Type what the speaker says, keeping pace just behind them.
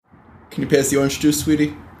Can you pass the orange juice,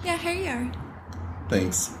 sweetie? Yeah, here you are.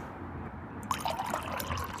 Thanks.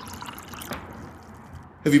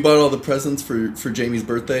 Have you bought all the presents for Jamie's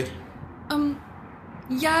birthday?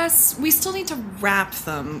 Yes, we still need to wrap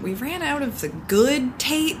them. We ran out of the good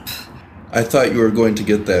tape. I thought you were going to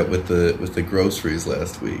get that with the groceries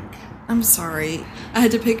last week. I'm sorry. I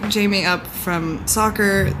had to pick Jamie up from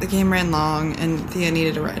soccer, the game ran long, and Thea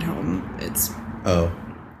needed a ride home.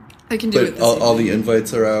 I can do it this all the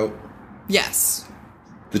invites are out? Yes.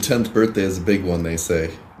 The 10th birthday is a big one, they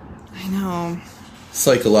say. I know.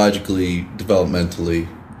 Psychologically, developmentally.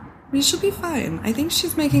 I mean, she'll be fine. I think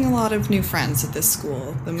she's making a lot of new friends at this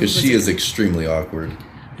school. Because she is extremely awkward.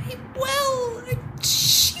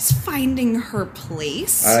 She's finding her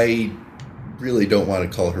place. I really don't want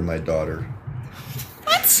to call her my daughter.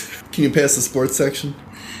 What? Can you pass the sports section?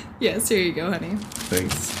 Yes, here you go, honey.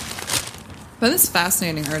 Thanks. But this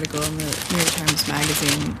fascinating article in the New York Times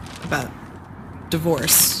Magazine about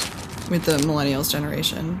divorce with the millennials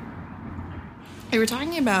generation. They were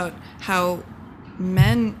talking about how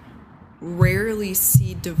men rarely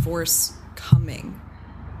see divorce coming.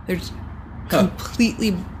 They're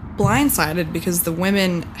completely blindsided because the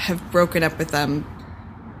women have broken up with them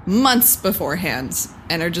months beforehand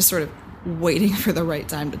and are just sort of waiting for the right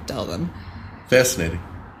time to tell them. Fascinating.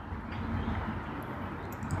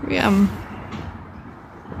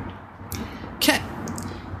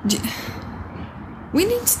 We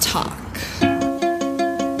need to talk.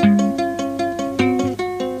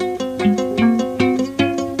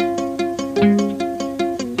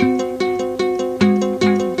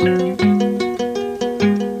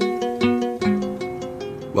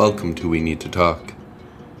 Welcome to We Need to Talk.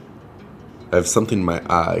 I have something in my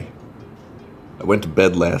eye. I went to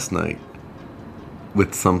bed last night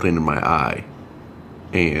with something in my eye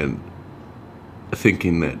and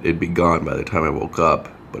thinking that it'd be gone by the time I woke up,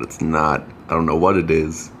 but it's not. I don't know what it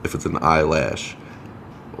is, if it's an eyelash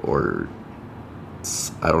or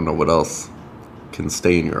I don't know what else can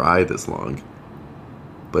stay in your eye this long,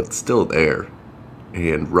 but it's still there.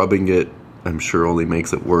 And rubbing it, I'm sure, only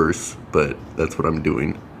makes it worse, but that's what I'm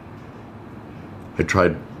doing. I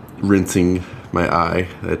tried rinsing my eye.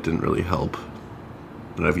 That didn't really help.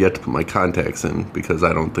 And I've yet to put my contacts in because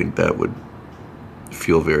I don't think that would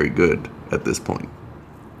feel very good at this point.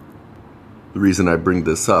 The reason I bring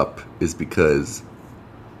this up is because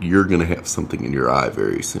you're going to have something in your eye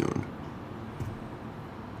very soon.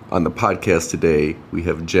 On the podcast today, we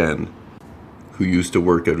have Jen, who used to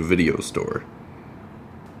work at a video store,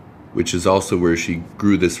 which is also where she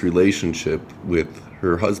grew this relationship with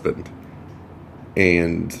her husband.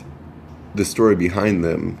 And the story behind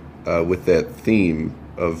them, with that theme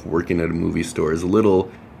of working at a movie store, is a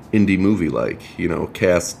little indie movie-like. You know,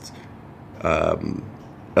 cast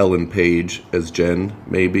Ellen Page as Jen,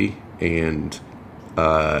 maybe, and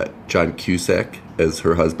John Cusack as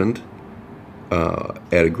her husband.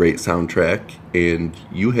 Add a great soundtrack, and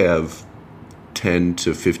you have 10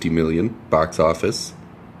 to 50 million box office.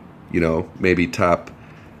 You know, maybe top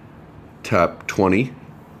 20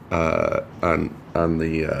 on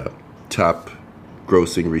the top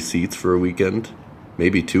grossing receipts for a weekend,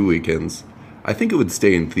 maybe 2 weekends. I think it would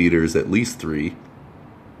stay in theaters at least 3,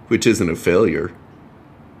 which isn't a failure.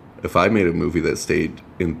 If I made a movie that stayed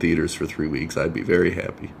in theaters for 3 weeks, I'd be very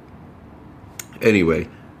happy. Anyway,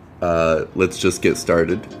 let's just get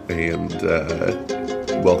started and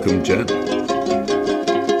welcome Jen.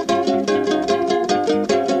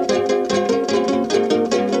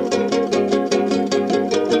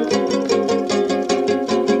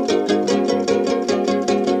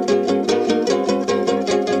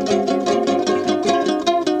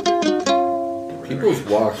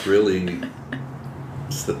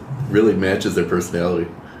 Really matches their personality.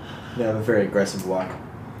 They have a very aggressive walk.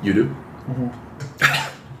 You do? Mm-hmm. A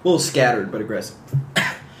little scattered, but aggressive.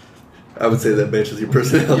 I would say that matches your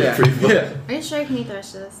personality pretty well. Yeah. Are you sure I can eat the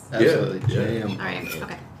rest of this? Absolutely. Yeah. Alright,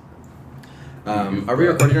 okay. Are we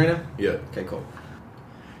recording right now? Yeah. Okay, cool.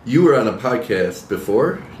 You were on a podcast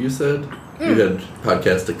before, you said? You had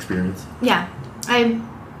podcast experience. Yeah. I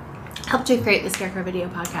helped to create the Scarecrow Video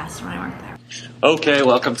podcast when I worked there. Okay,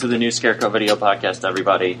 welcome to the new Scarecrow Video Podcast,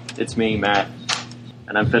 everybody. It's me, Matt,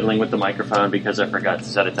 and I'm fiddling with the microphone because I forgot to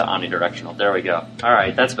set it to omnidirectional. There we go. All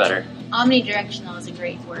right, that's better. Omnidirectional is a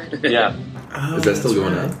great word. Yeah. Is that still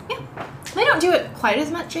going on? Yeah. They don't do it quite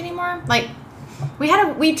as much anymore. Like,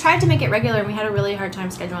 we tried to make it regular, and we had a really hard time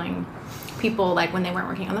scheduling people, like, when they weren't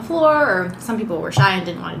working on the floor, or some people were shy and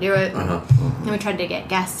didn't want to do it. And we tried to get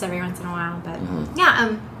guests every once in a while, but,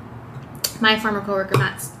 my former coworker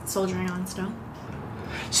Matt's soldiering on still.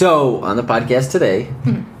 So, on the podcast today,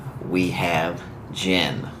 we have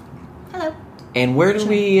Jen. Hello. And where do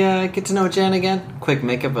we get to know Jen again? Quick,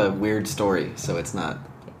 make up a weird story so it's not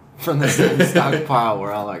from the same stockpile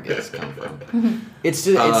where all our guests come from. It's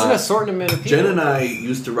an assortment of people. Jen and I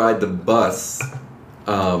used to ride the bus,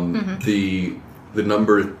 the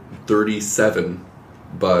number 37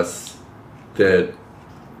 bus that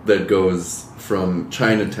goes from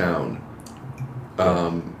Chinatown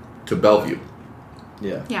to Bellevue.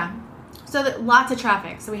 Yeah. Yeah. So lots of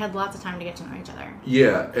traffic. So we had lots of time to get to know each other.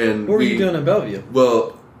 Yeah, and What were you doing in Bellevue?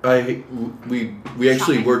 Well, we actually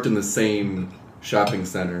Shopping. worked in the same shopping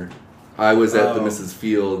center. I was at the Oh. Mrs.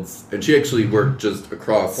 Fields, and she actually worked just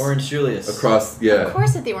across Orange Julius. Of yeah,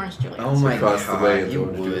 course, at the Orange Julius. Oh my across god, the way at you the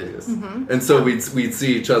Orange would. Julius. And so we'd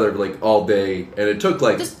see each other like all day, and it took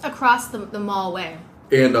like Just across the mall way.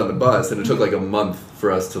 and on the bus, and it took like a month for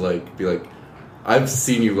us to like be like, I've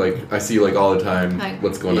seen you like I see you like all the time. Like-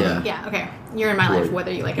 What's going Yeah. on? Yeah, okay. You're in my Right. life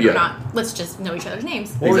whether you like it Yeah. or not. Let's just know each other's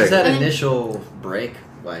names. What was that Exactly. And then- initial break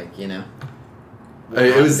like? You know,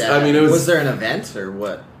 It was. I mean, it was. Was there an event or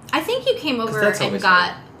what? I think you came over that's and always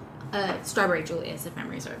got a Strawberry Julius, if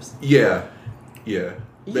memory serves. Yeah. Because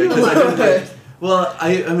I didn't like, well,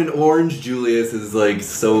 I mean, Orange Julius is like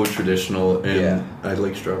so traditional, and Yeah. I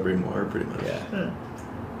like Strawberry more pretty much. Yeah.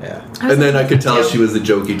 Yeah. And then I could tell too. she was a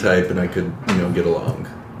jokey type, and I could get along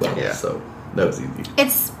well. Yeah. So that was easy.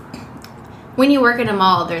 It's when you work in a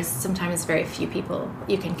mall, there's sometimes very few people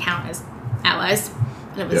you can count as allies,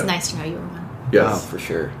 and it was Yeah. nice to know you were one. Yes, Oh, for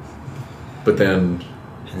sure. but then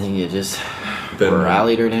And then you just Then-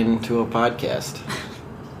 rallied her into a podcast.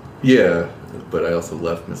 yeah, but I also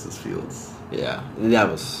left Mrs. Fields. Yeah, that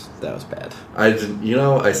was bad. I didn't.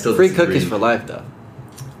 I still Free disagree. cookies for life, though.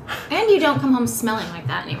 And you don't come home smelling like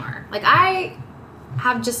that anymore. Like I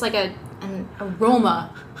have just like an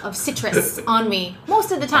aroma of citrus on me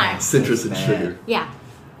most of the time. Citrus and Bad. sugar. Yeah,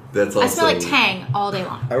 That's also. I smell like Tang all day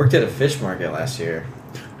long. I worked at a fish market last year.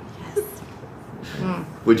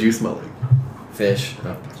 Would you smell like? Fish.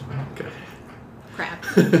 Oh, okay. Crap.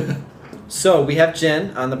 So we have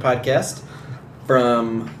Jen on the podcast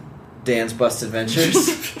from Dan's Bust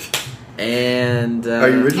Adventures, and Are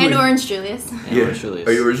you originally? And Orange Julius. Yeah. Orange Julius.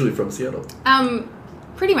 Are you originally from Seattle?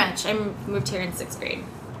 Pretty much. I moved here in 6th grade.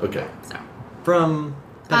 Okay. So from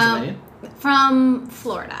Pennsylvania? from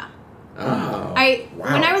Florida. Oh.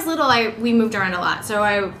 When I was little, we moved around a lot.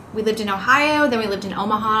 So we lived in Ohio, then we lived in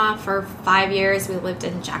Omaha for 5 years. We lived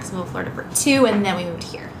in Jacksonville, Florida for 2, and then we moved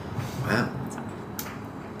here. Wow. So,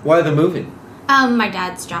 Why the moving? my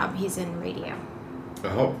dad's job, he's in radio.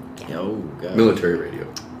 Oh. Oh, God. Military radio.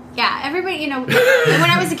 Yeah, everybody, when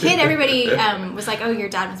I was a kid, everybody was like, "Oh, your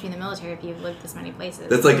dad must be in the military if you've lived this many places."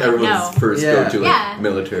 That's like I'm everyone's no. first Yeah. go to Yeah.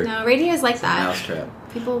 military. No, radio is like It's a that. mousetrap.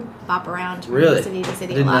 People bop around from Really? city to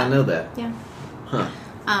city I did a lot. not know that. Yeah. Huh.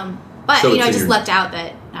 But So it's I in just your- lucked out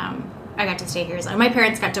that I got to stay here. So my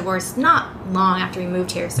parents got divorced not long after we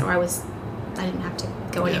moved here, so I didn't have to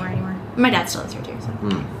go anywhere anymore. My dad still lives here too. So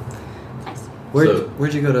nice.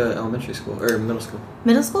 Where'd you go to elementary school or middle school?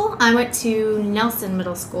 Middle school, I went to Nelson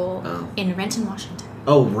Middle School Oh. in Renton, Washington.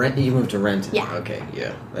 Oh, You moved to Renton. Yeah. Okay.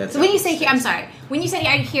 Yeah. That's So when you say here, I'm sorry. When you said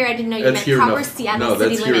here, I didn't know you That's meant here proper enough. Seattle No, city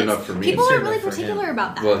that's here limits. enough for me. People It's are here really enough for particular him.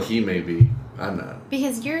 about that. Well, he may be. I'm not.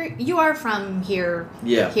 Because you are from here.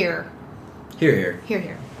 Yeah. Here. Here.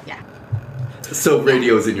 Here. Yeah. So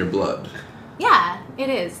radio's in your blood. Yeah, it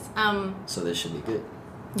is. So this should be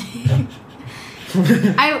good.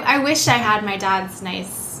 I wish I had my dad's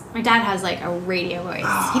nice. My dad has like a radio voice.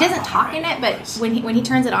 He doesn't talk in it, but when he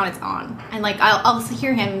turns it on, it's on. And like I'll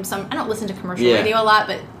hear him. I don't listen to commercial Yeah. radio a lot,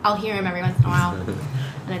 but I'll hear him every once in a while,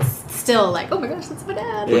 and it's still like, oh my gosh, that's my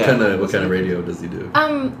dad. Yeah. What kind of radio does he do?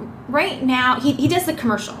 Right now he does the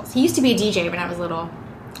commercials. He used to be a DJ when I was little,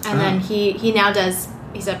 and then he now does.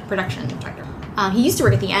 He's a production director. He used to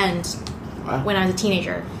work at the End Wow. when I was a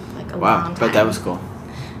teenager, like a Wow, long time. but that was cool.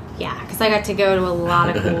 Yeah, because I got to go to a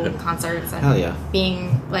lot of cool concerts. And Hell yeah.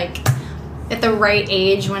 being like at the right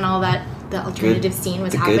age when all the alternative scene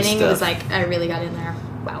was the good happening, it was stuff. like I really got in there.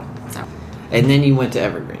 Wow. So And then you went to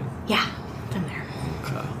Evergreen yeah, from there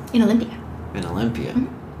okay. in Olympia. in Olympia.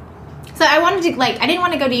 So I wanted to I didn't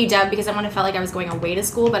want to go to UW because I felt like I was going away to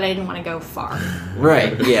school, but I didn't want to go far.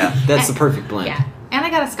 Right, yeah. That's the perfect blend. Yeah, and I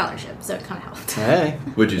got a scholarship, so it kind of helped. Hey.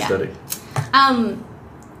 What'd you Yeah. study?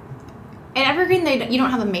 At Evergreen, you don't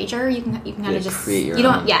have a major. You can kind Yeah, of just create your you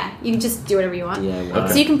don't own. you can just do whatever you want. DIY.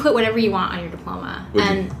 Okay. So you can put whatever you want on your diploma.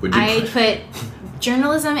 What'd you I put? put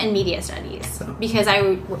journalism and media studies because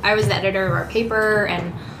I was the editor of our paper,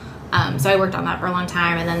 and so I worked on that for a long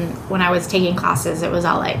time. And then when I was taking classes, it was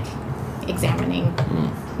all like examining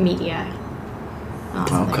media,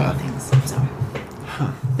 all Okay. things. So,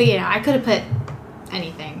 but I could have put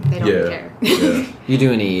anything. They don't Yeah. care. Yeah. You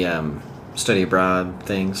do any study abroad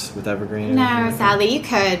things with Evergreen? or No, anything like that? sadly, you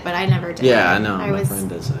could, but I never did. Yeah, I know. I My was, friend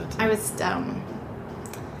does that. I was, I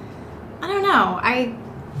don't know.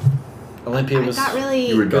 Olympia I was got really.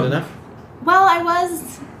 You were good dumb. enough. Well, I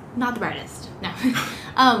was not the brightest. No.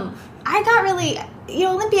 I got really.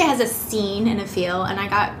 Olympia has a scene and a feel, and I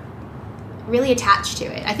got really attached to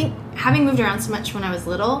it. I think having moved around so much when I was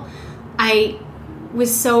little, I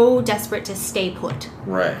was so desperate to stay put.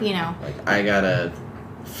 Right. Like, I gotta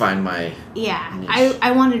find my... Yeah. Niche.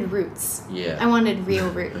 I wanted roots. Yeah. I wanted real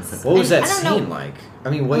roots. What was And that I don't scene know. like? I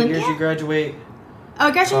mean, what year did Olympia? you graduate? Oh,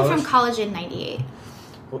 I graduated from College? college in 98.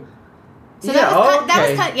 Well, So that was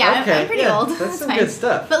okay. kind yeah, Okay, I'm pretty yeah, old. That's some fine. good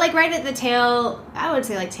stuff. But like right at the tail, I would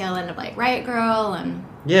say like tail end of like Riot Girl, and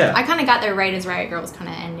Yeah. I kind of got there right as Riot Girl was kind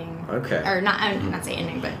of ending. Okay. Or not, I'm not saying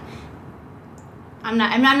ending, but I'm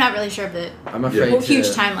not really sure of the I'm afraid whole to... huge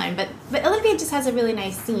timeline. But Olympia just has a really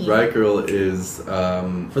nice scene. Riot Girl is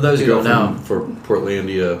For those the who girl don't know. for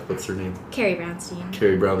Portlandia. What's her name? Carrie Brownstein.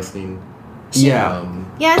 Carrie Brownstein. Yeah.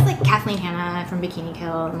 Yeah, it's like Kathleen Hanna from Bikini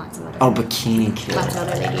Kill and lots of other. Oh, Bikini Kill. Lots of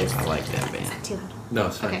other ladies. I like that Is band. that too loud? No,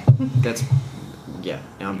 it's fine. Okay. That's... Yeah,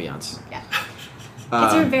 ambiance. Yeah. It's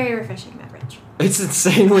a Um, very refreshing beverage. It's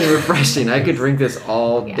insanely refreshing. I could drink this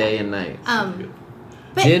all Yeah. day and night.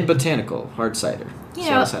 But Gin Botanical, hard cider. you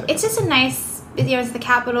Soda know, cider. it's just a nice, it's the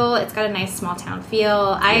capital. It's got a nice small town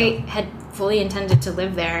feel. I had fully intended to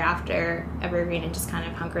live there after Evergreen and just kind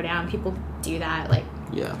of hunker down. People do that, like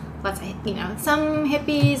Yeah. lots of, some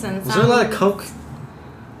hippies and some. Was there a lot of coke?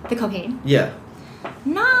 The cocaine? Yeah.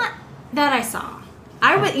 Not that I saw.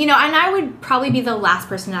 I would, and I would probably be the last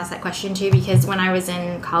person to ask that question too, because when I was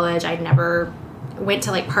in college, I never went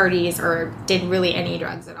to like parties or did really any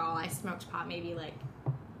drugs at all. I smoked pot maybe like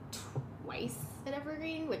twice at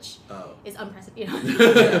Evergreen, which is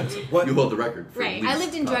unprecedented. What? You hold the record. For Right. least I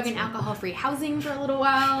lived in drug and pot alcohol-free housing for a little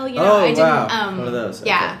while. Oh, I didn't, wow. One of those,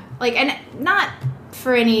 Yeah. okay. Like, and not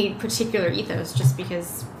for any particular ethos, just because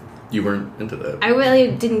smoke. You weren't into that. I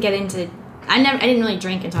really didn't get into. I didn't really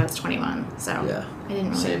drink until I was 21. So Yeah. I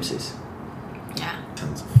didn't really. Samesies. Yeah.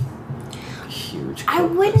 Tons of huge I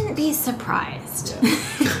coke wouldn't be business. surprised.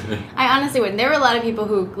 Yeah. I honestly wouldn't. There were a lot of people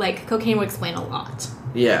who like cocaine would explain a lot.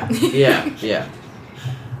 Yeah. Yeah.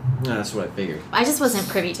 No, that's what I figured. I just wasn't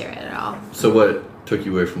privy to it at all. So what took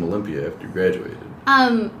you away from Olympia after you graduated?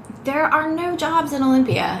 There are no jobs in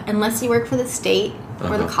Olympia unless you work for the state or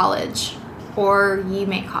the Uh-huh. college, or you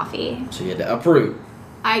make coffee. So you had to uproot.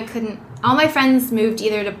 I couldn't. All my friends moved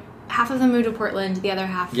either to. Half of them moved to Portland. The other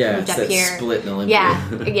half Yeah, moved it's up that here. split in Olympia.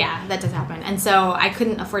 Yeah, that does happen. And so I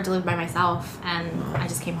couldn't afford to live by myself, and I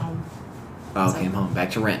just came home. Oh, So- came home.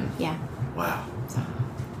 Back to Renton. Yeah. Wow. So.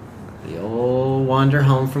 The old wander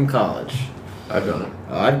home from college. I've done it.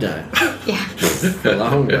 Oh, I've done it. Yeah. A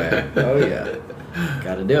long way. Oh, yeah.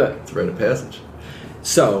 Gotta do it. It's a rite of passage.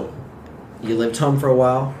 So, you lived home for a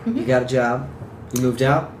while. Mm-hmm. You got a job. You moved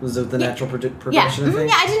out. Was it the natural Yeah. progression of Mhm.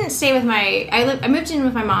 things? Yeah, I didn't stay with my. I moved in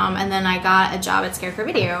with my mom, and then I got a job at Scarecrow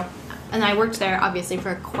Video, and I worked there obviously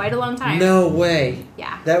for quite a long time. No way.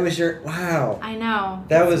 Yeah. That was your... Wow. I know.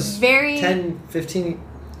 That It's was very 10, 15...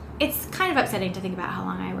 It's kind of upsetting to think about how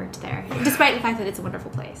long I worked there, despite the fact that it's a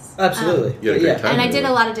wonderful place. Absolutely. You had a great yeah. time. And I did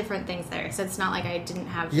a lot of different things there, so it's not like I didn't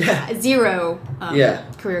have Yeah. zero Yeah.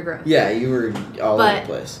 career growth. Yeah, you were all over But- the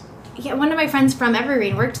place. Yeah, one of my friends from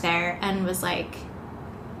Evergreen worked there and was like,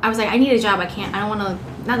 I was like, I need a job. I don't want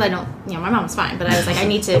to, not that I don't, my mom's fine, but I was like, I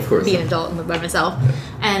need to Of course. be an adult and live by myself.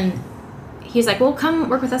 And he was like, well, come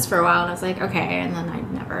work with us for a while. And I was like, okay. And then I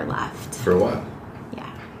never left. For a while. Yeah.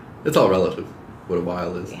 It's all relative. What a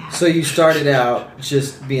while is. Yeah. So you started out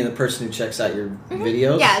just being the person who checks out your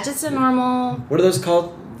videos? Yeah, just a normal What are those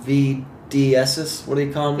called? VDSs? What do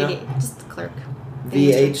you call them video, now? just a clerk.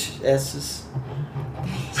 VHSs?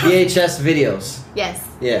 VHS videos. Yes.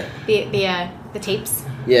 Yeah. The tapes.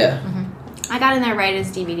 Yeah. I got in there right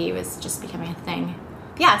as DVD was just becoming a thing.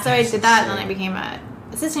 Yeah, so I did that, and then I became a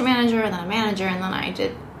assistant manager, and then a manager, and then I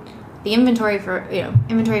did the inventory for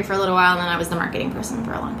a little while, and then I was the marketing person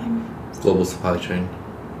for a long time. Global supply chain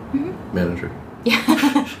manager.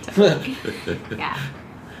 Yeah. Totally. Yeah.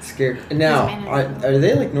 Scared. Now, manager. are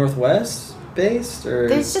they like Northwest based or?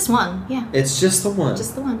 There's just one. Yeah. It's just the one.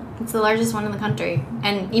 Just the one. It's the largest one in the country.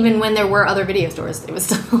 And even when there were other video stores, it was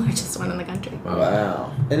still the largest one in the country.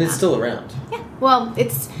 Wow. And it's still around. Yeah. Well,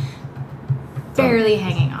 it's barely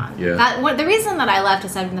hanging on. Yeah. The reason that I left,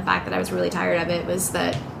 aside from the fact that I was really tired of it, was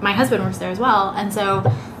that my husband works there as well. And so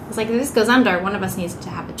I was like, if this goes under, one of us needs to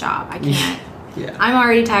have a job. I can't. Yeah. I'm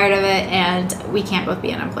already tired of it, and we can't both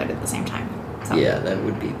be unemployed at the same time. So, Yeah, that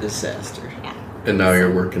would be disaster. Yeah. And now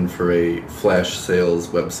you're working for a flash sales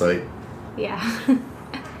website. Yeah.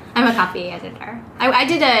 I'm a copy editor. I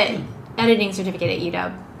did a editing certificate at UW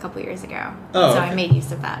a couple years ago. Oh, so okay. I made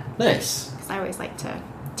use of that. Nice. Because I always like to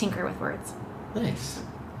tinker with words. Nice.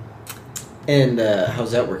 And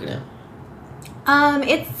how's that working out?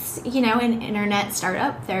 It's, an internet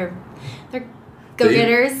startup. They're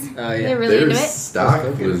go-getters. Oh, yeah. They're really Their into it. stock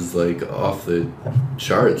was like off the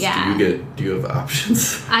charts. Yeah. Do you have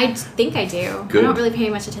options? I think I do. Good. I don't really pay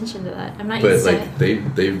much attention to that. I'm not But used to like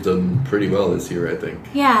it. they've done pretty well this year, I think.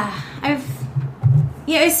 Yeah,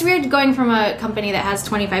 it's weird going from a company that has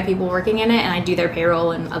 25 people working in it, and I do their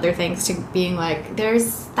payroll and other things, to being like, there's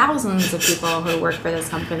thousands of people who work for this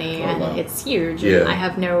company, and wow. it's huge. Yeah. And I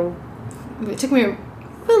have it took me a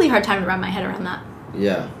really hard time to wrap my head around that.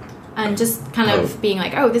 Yeah. And just kind of being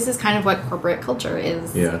like, oh, this is kind of what corporate culture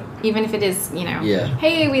is. Yeah. Even if it is, Yeah.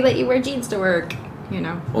 hey, we let you wear jeans to work,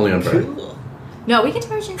 Only on Friday. Cool. No, we get to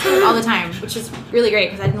wear jeans to work all the time, which is really great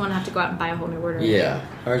because I didn't want to have to go out and buy a whole new wardrobe. Yeah.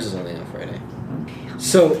 Ours is only on Friday.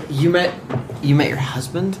 So You met your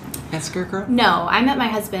husband at Scarecrow? No, I met my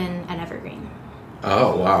husband at Evergreen.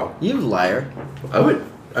 Oh wow. you liar. I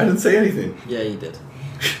didn't say anything. Yeah, you did.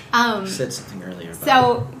 You said something earlier. About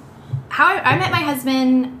So, how I met my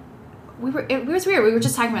husband, it was weird. We were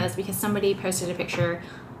just talking about this because somebody posted a picture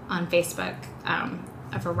on Facebook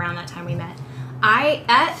of around that time we met.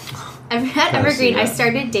 At Evergreen, I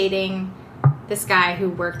started dating this guy who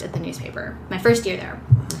worked at the newspaper. My first year there,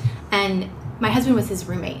 and my husband was his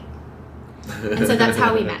roommate, and so that's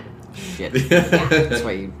how we met. Shit. Yeah. That's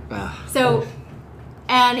why you. So,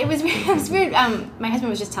 and it was weird. It was weird. My husband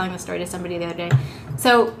was just telling the story to somebody the other day.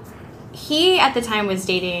 So, he at the time was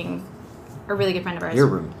dating a really good friend of ours. Your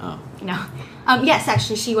room. Oh. No. Yes,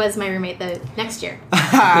 actually, she was my roommate the next year.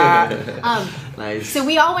 Nice. So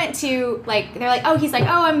we all went to, they're like, oh, he's like,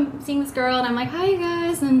 oh, I'm seeing this girl, and I'm like, hi, you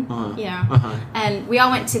guys, and, and we all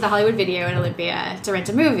went to the Hollywood Video in Olympia to rent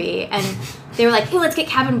a movie, and they were like, hey, let's get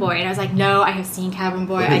Cabin Boy, and I was like, no, I have seen Cabin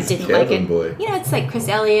Boy, What I is didn't like Cabin it. Boy? It's like Chris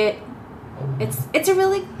Elliott. It's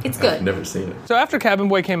I've good. never seen it. So after Cabin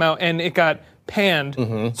Boy came out and it got panned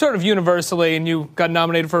sort of universally, and you got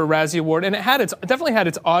nominated for a Razzie Award, and it definitely had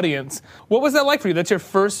its audience. What was that like for you? That's your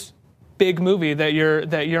first big movie that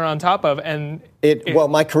you're on top of, and well,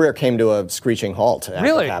 my career came to a screeching halt after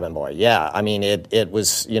Really? Cabin Boy. Yeah, I mean, it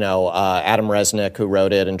was, Adam Resnick who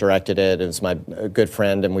wrote it and directed it. It was my good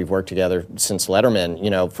friend, and we've worked together since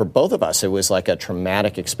Letterman. For both of us, it was like a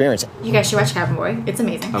traumatic experience. You guys should watch Cabin Boy. It's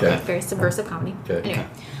amazing. Okay. Very subversive comedy. Okay. Anyway,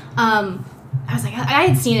 I was like, I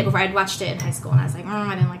had seen it before. I'd watched it in high school, and I was like,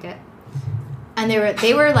 I didn't like it. And they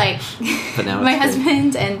were like, But now my it's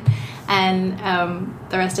husband and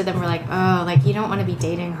the rest of them were like, oh, like you don't want to be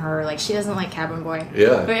dating her. Like she doesn't like Cabin Boy.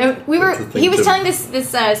 Yeah. But we were. That's the thing He was too. telling this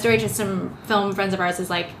story to some film friends of ours. Is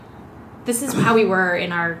like, this is how we were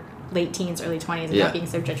in our late teens, early 20s, and Yeah. not being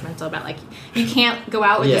so judgmental about like you can't go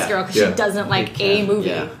out with Yeah. this girl because Yeah. she doesn't like You a can't. movie.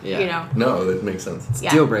 Yeah. No, that makes sense.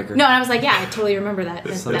 Yeah. Deal breaker. No, and I was like, yeah, I totally remember that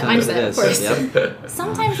Sometimes mindset, it of course. is. Yep.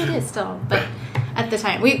 Sometimes it is still, but at the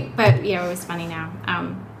time, it was funny now.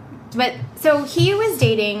 But so he was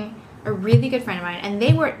dating a really good friend of mine, and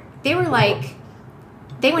they were like,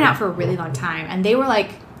 they went out for a really long time, and they were like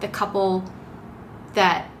the couple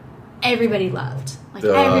that everybody loved. Like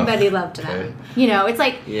everybody loved them. okay. It's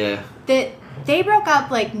like Yeah. that they broke up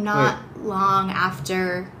like not long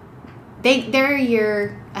after. They're a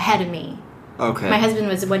year ahead of me. Okay. My husband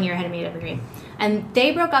was 1 year ahead of me at Evergreen, and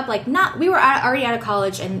they broke up like not. We were already out of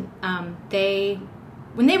college, and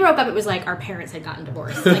when they broke up, it was like our parents had gotten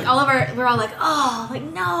divorced. Like we're all like, oh, like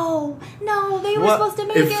no, they were What- supposed to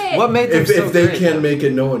make if- it. What made them so If they great, can't though? make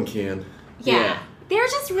it, no one can. Yeah, they're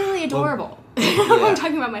just really adorable. I'm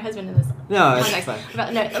talking about my husband in this. No, it's context.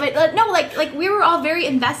 fine. Like we were all very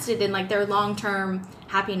invested in like their long term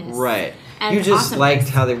happiness. Right. And You just awesomeness. liked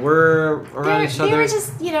how they were around each other. They were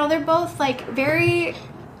just, they're both like very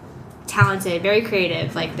talented, very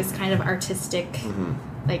creative, like this kind of artistic,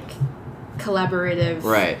 like collaborative.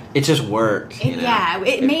 Right. It just worked. you know? Yeah,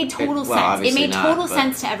 it made total well, sense. It obviously made not, total but-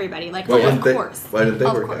 sense to everybody. Like, Why of didn't they- course. Why didn't they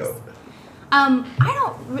Of work course. out? I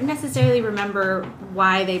don't necessarily remember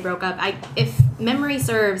why they broke up. If memory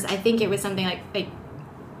serves, I think it was something like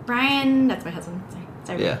Brian. That's my husband.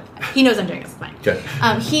 Sorry. Yeah. He knows I'm doing this. It's fine.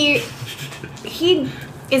 Okay. He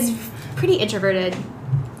is pretty introverted,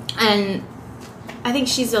 and I think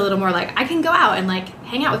she's a little more like I can go out and like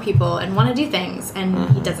hang out with people and want to do things, and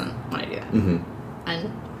he doesn't want to do that. Mm-hmm.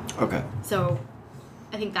 And Okay. so,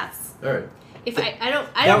 I think that's All right. if I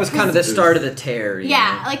don't. That was kind of the start of the tear. you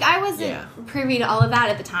Yeah, know? like I wasn't Yeah. privy to all of that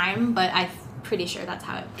at the time, but I'm pretty sure that's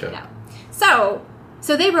how it played Okay. out. So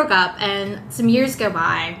So they broke up, and some years go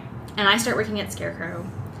by, and I start working at Scarecrow.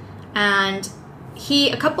 And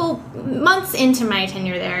a couple months into my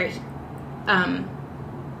tenure there,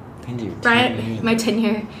 my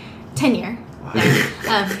tenure.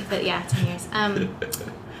 Wow. But yeah, 10 years.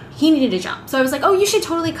 He needed a job, so I was like, "Oh, you should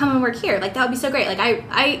totally come and work here. Like that would be so great." Like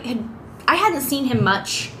I hadn't seen him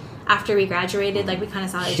much after we graduated. Like we kind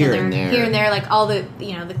of saw each other here and there. Like all the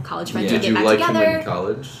the college friends would get back together. Did you like him in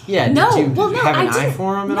college? Yeah. No. Did you have an I eye didn't.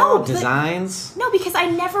 for him at No, all? but- Designs? No, because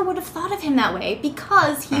I never would have thought of him that way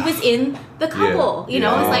because he was in the couple. Yeah. You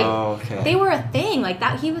know, it was like okay. they were a thing. Like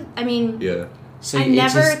that. He was. I mean, Yeah. So I it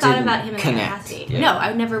never just thought didn't about him in that connect. capacity. Yeah. No,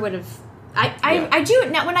 I never would have. I do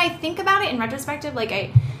now when I think about it in retrospective. Like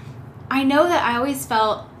I know that I always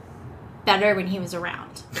felt better when he was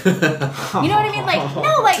around. You know what I mean? Like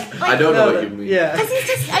no, like I don't know what you mean. Yeah. because he's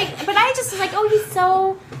just but I just was like, oh, he's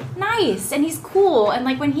so nice and he's cool, and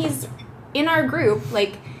like when he's in our group,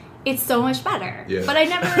 like it's so much better. Yeah. But I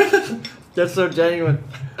never. That's so genuine.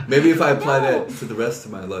 Maybe if I apply No. that to the rest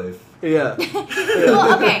of my life. Yeah.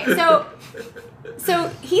 Well, okay, so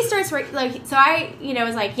he starts like so I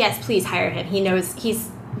was like, yes, please hire him. He knows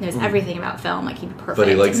everything about film. Like he'd be perfect. But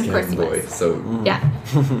he likes And of course Cabin he Boy, was. so Yeah.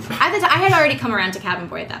 At the time, I had already come around to Cabin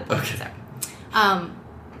Boy at that point. Okay.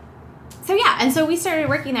 So yeah, and so we started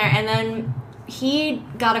working there, and then he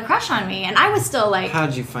got a crush on me, and I was still like,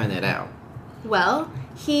 How'd you find that out? well,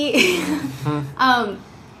 he,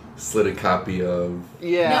 slid a copy of.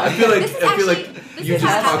 Yeah. No. I feel like This is you how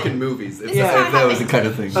just it talk in happened. movies. If, This is how it if that was the happened. kind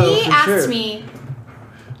of thing. he for asked sure. me,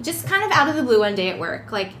 just kind of out of the blue one day at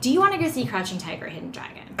work, like, do you want to go see Crouching Tiger, Hidden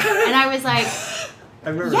Dragon? And I was like, I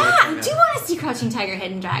remember. yeah, I that. do want to see Crouching Tiger,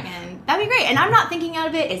 Hidden Dragon. That'd be great. And I'm not thinking out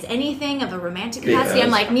of it as anything of a romantic capacity. Yeah,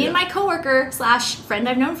 I'm like, me and yeah. my coworker / friend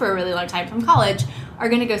I've known for a really long time from college are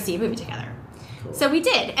going to go see a movie together. So we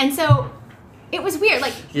did. And so it was weird.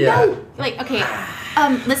 Like, Yeah. no, like, okay,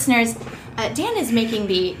 listeners, Dan is making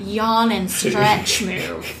the yawn and stretch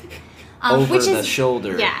move. Over which the is,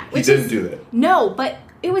 shoulder. Yeah. He Which didn't is, do that. no, but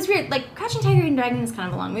it was weird. Like, Crouching Tiger, Hidden Dragon is kind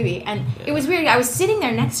of a long movie. And it was weird. I was sitting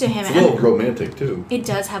there next to him. It's a little romantic too. It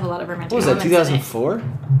does have a lot of romantic What was that, elements in it. 2004?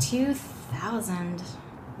 2000.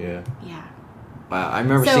 Yeah. Yeah. Wow, I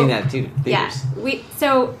remember So- seeing that too. Yeah. Theaters.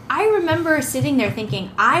 So I remember sitting there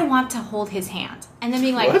thinking, I want to hold his hand. And then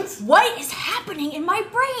being like, What? what is happening in my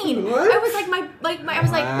brain? What? I was like, I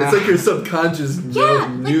was like, Wow. It's like your subconscious yeah,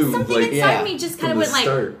 knew, like something like, inside yeah, me just from kind of the went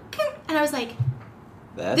start. like, and I was like,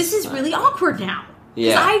 That's this is not- really awkward now. 'Cause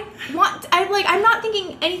Yeah. I'm not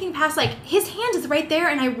thinking anything past like, his hand is right there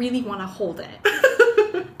and I really want to hold it.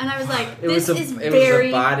 And I was like, It this was is a very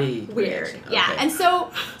body weird. reaction. Yeah. Okay. And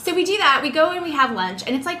so we do that. We go and we have lunch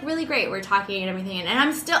and it's like really great. We're talking and everything. And I'm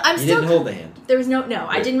You still didn't hold the hand. there was no,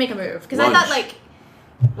 I didn't make a move because I Lunch. thought like,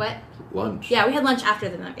 what? Lunch. Yeah, we had lunch after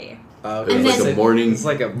the movie. Oh, It was And like then- a morning. It's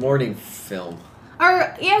like a morning film.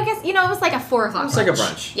 Or yeah, I guess it was like a 4 o'clock. It's like a lunch.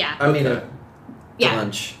 brunch. Yeah. I mean, Okay. Yeah.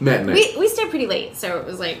 lunch. Matinee. We stayed pretty late, so it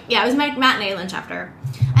was like it was my matinee lunch after,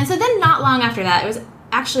 and so then not long after that, it was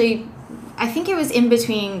actually, I think it was in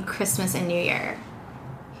between Christmas and New Year.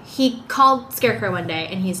 He called Scarecrow one day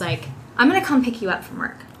and he's like, "I'm gonna come pick you up from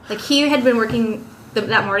work." Like he had been working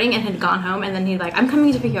that morning and had gone home, and then he's like, "I'm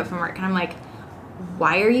coming to pick you up from work," and I'm like,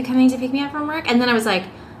 "Why are you coming to pick me up from work?" And then I was like,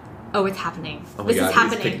 "Oh, it's happening. Oh my This God, is he's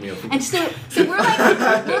happening." picking me up from And so we're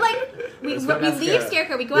like. We what leave mascara.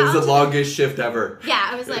 Scarecrow, we go It out. was the onto longest shift ever. yeah,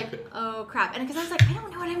 I was like, oh crap, and because I was like, I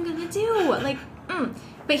don't know what I'm gonna do, like,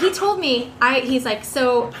 but he told me, he's like,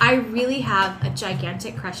 so I really have a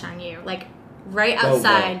gigantic crush on you, like, right Oh,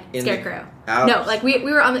 outside in the- Scarecrow. out? No, like we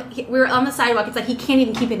were on the sidewalk. It's like he can't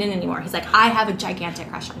even keep it in anymore. He's like, I have a gigantic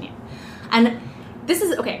crush on you, and this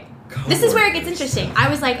is okay. This is where it gets interesting. I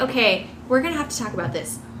was like, okay, we're gonna have to talk about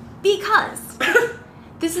this because.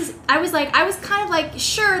 I was kind of like,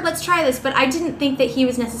 sure, let's try this, but I didn't think that he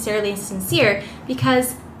was necessarily sincere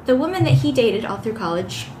because the woman that he dated all through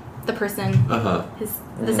college, the person,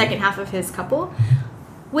 the second half of his couple,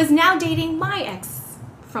 was now dating my ex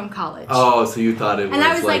from college. Oh, so you thought it was and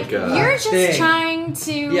I was like, you're just Dang. trying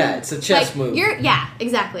to... Yeah, it's a chess move. Yeah,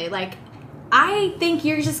 exactly. Like, I think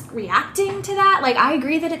you're just reacting to that. Like, I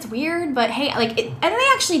agree that it's weird, but hey, like, and they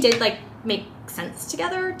actually did, like, make sense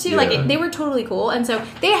together, too. Yeah. Like, they were totally cool, and so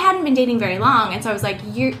they hadn't been dating very long, and so I was like,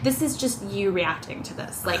 this is just you reacting to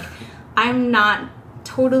this. Like, I'm not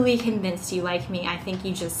totally convinced you like me. I think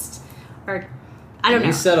you just are... I don't know.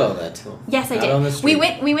 You said all that to him. Yes, I Out did. on the street.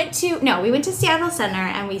 We went to Seattle Center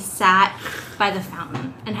and we sat by the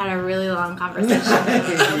fountain and had a really long conversation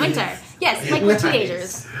in the winter. Yes, like we're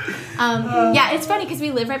teenagers. Yeah, it's funny because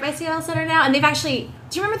we live right by Seattle Center now, and they've actually.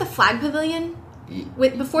 Do you remember the Flag Pavilion?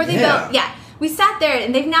 Before they Yeah. built, yeah. we sat there,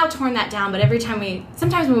 and they've now torn that down. But every time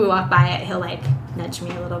sometimes when we walk by it, he'll like nudge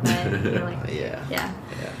me a little bit. You know, like, Yeah.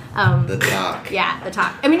 The talk. Yeah, the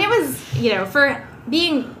talk. I mean, it was for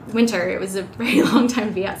being winter, it was a very long time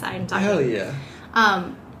to be outside and talking. Hell yeah.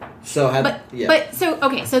 So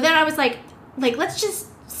then I was like let's just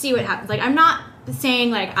see what happens. Like, I'm not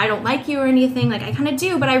saying like I don't like you or anything. Like, I kind of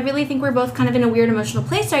do, but I really think we're both kind of in a weird emotional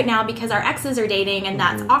place right now because our exes are dating, and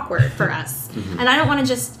that's awkward for us. And I don't want to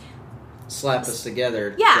just slap us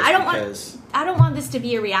together. Yeah, I don't want this to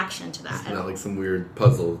be a reaction to that. It's not like some weird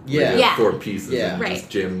puzzle. Yeah. Where you have 4 pieces and Right. just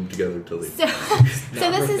jam them together till they. So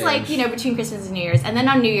this is like between Christmas and New Year's, and then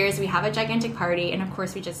on New Year's we have a gigantic party, and of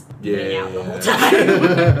course we just make out the whole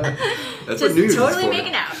time. That's just what New Year's totally is for.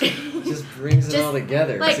 making out. Just brings it Just, all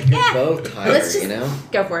together. like, it's a good yeah. bow tie, Let's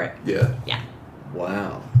just go for it. Yeah. Yeah,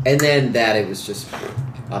 Wow. And then it was just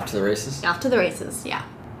off to the races? off to the races. Yeah.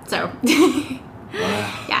 So.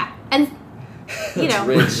 Wow. Yeah, and That's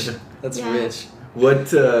rich. That's Yeah. rich. What?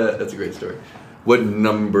 That's a great story. What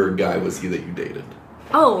number guy was he that you dated?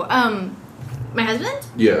 My husband.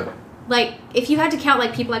 Yeah. Like, if you had to count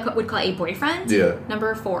like people I would call a boyfriend. Yeah.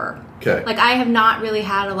 Number 4. Okay. Like, I have not really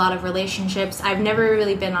had a lot of relationships. I've never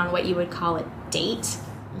really been on what you would call a date.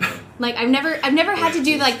 Like, I've never had to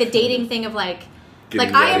do like the dating thing of like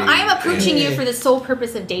Getting I ready. am approaching you for the sole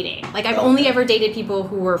purpose of dating. Like, I've only ever dated people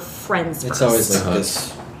who were friends It's first. always like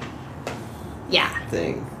this yeah.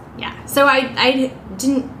 thing. Yeah. So I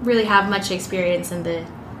didn't really have much experience in the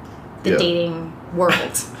Yeah. dating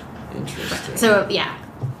world. Interesting. So yeah.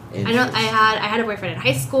 I had a boyfriend in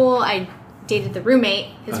high school. I dated the roommate,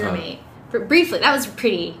 his roommate, briefly. That was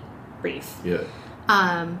pretty brief. Yeah.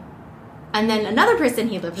 And then another person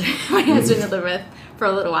my husband lived with for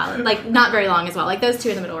a little while, like not very long as well. Like those two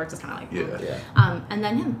in the middle were just kind of like, Yeah. and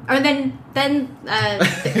then him, or then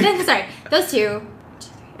sorry, those two,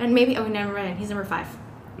 and maybe never mind. He's number 5.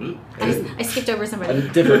 I skipped over A somebody.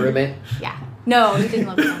 different roommate. Yeah, no, he didn't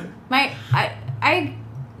live with him. When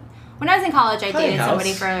I was in college, I dated House.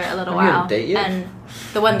 somebody for a little I'm here to while, date you. and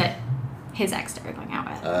the one that his ex started going out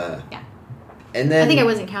with. Yeah, And then I think I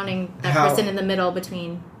wasn't counting that How- person in the middle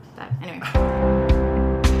between that. Anyway.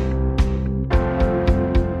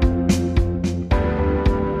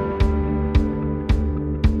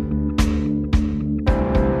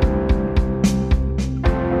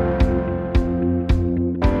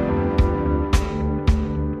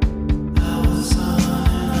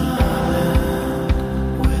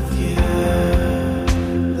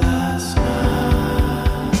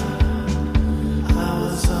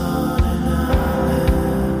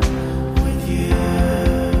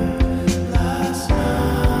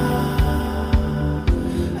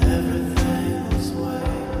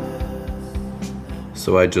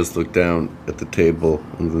 So I just looked down at the table,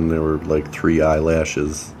 and then there were like 3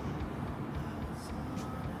 eyelashes.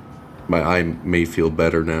 My eye may feel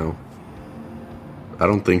better now. I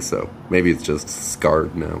don't think so. Maybe it's just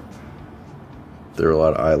scarred now. There are a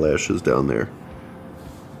lot of eyelashes down there.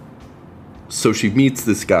 So she meets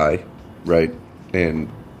this guy, right? And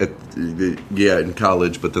in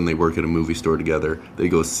college, but then they work at a movie store together. They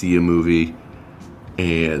go see a movie,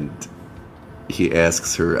 and he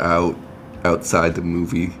asks her out outside the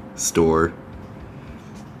movie store.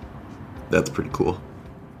 That's pretty cool.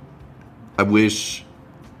 I wish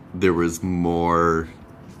there was more.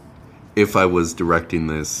 If I was directing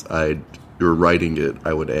this, or writing it,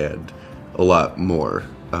 I would add a lot more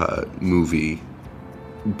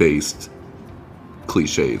movie-based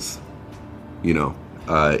cliches. You know,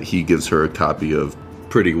 he gives her a copy of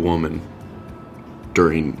Pretty Woman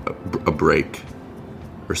during a break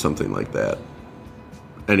or something like that.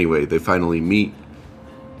 Anyway, they finally meet,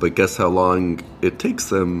 but guess how long it takes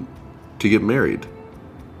them to get married?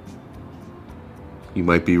 You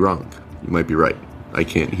might be wrong. You might be right. I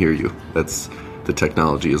can't hear you. The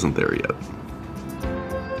technology isn't there yet.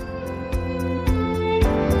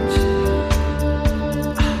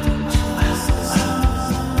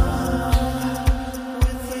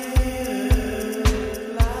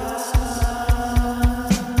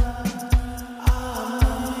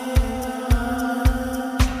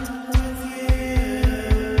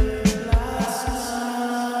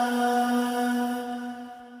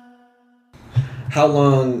 How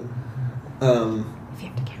long If you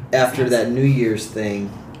have to count. after that New Year's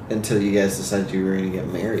thing until you guys decided you were going to get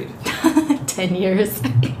married? 10 years.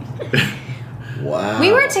 Wow.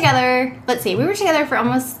 We were together. Let's see. We were together for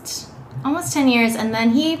almost 10 years, and then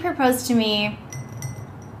he proposed to me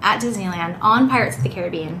at Disneyland on Pirates of the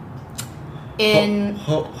Caribbean.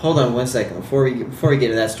 Hold on one second before we get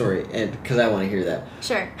to that story, and because I want to hear that.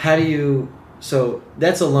 Sure. How do you? So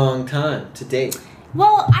that's a long time to date.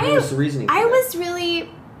 Well, What was the reasoning for that?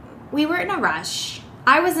 We were in a rush.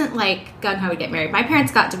 I wasn't like gung ho to get married. My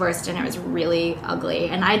parents got divorced and it was really ugly,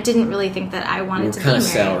 and I didn't really think that I wanted to be married. Kind of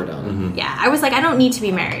soured on it. Mm-hmm. Yeah, I was like, I don't need to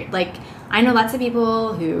be married. Like, I know lots of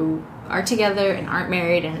people who are together and aren't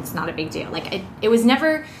married, and it's not a big deal. Like, it was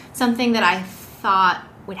never something that I thought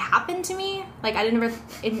would happen to me. Like, I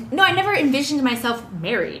never envisioned myself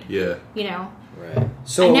married. Yeah. You know? Right.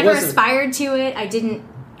 So I never it wasn't, aspired to it. I didn't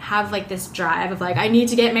have like this drive of like, I need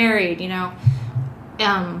to get married, you know?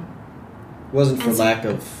 wasn't for and so- lack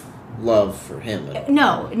of love for him.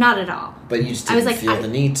 No, not at all. But you just I was didn't like, feel the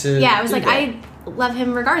need to. Yeah, I was do like, that. I love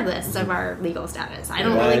him regardless of our legal status. I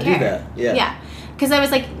don't Why really do care. that? Yeah. Yeah. Because I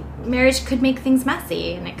was like, marriage could make things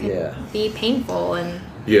messy and it could Yeah. be painful, and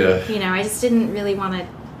Yeah. you know, I just didn't really want to.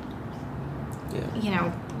 Yeah. You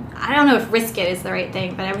know, I don't know if risk it is the right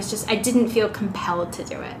thing, but I didn't feel compelled to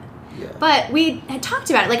do it. Yeah. But we had talked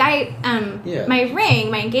about it. Like Yeah.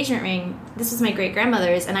 my engagement ring, this was my great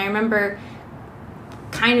grandmother's, and I remember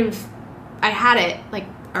I had it like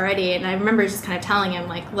already, and I remember just kind of telling him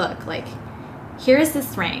like, look, like, here is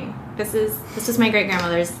this ring. This was my great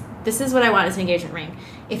grandmother's. This is what I want as an engagement ring.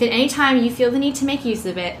 If at any time you feel the need to make use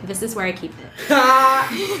of it, this is where I keep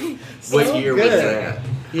it. What year was good. that?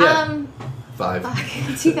 Yeah.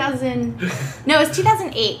 5. 2000. No, it was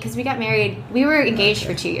 2008 because we got married. We were engaged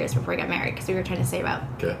for 2 years before we got married because we were trying to save up.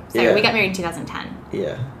 Okay. So Yeah. we got married in 2010.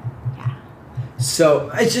 Yeah. Yeah.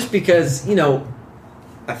 So it's just because, you know,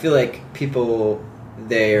 I feel like people,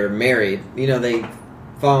 they're married, you know, they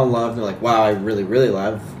fall in love and they're like, wow, I really, really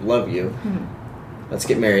love you. Mhm. Let's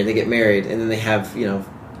get married. They get married, and then they have, you know,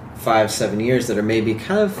 5-7 years that are maybe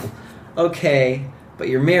kind of okay, but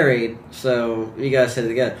you're married, so you gotta stay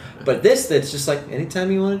together. But that's just like, anytime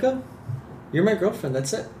you want to go, you're my girlfriend,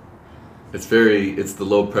 that's it. It's the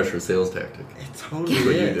low pressure sales tactic. It totally What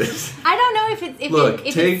you is. did. I don't know if Look,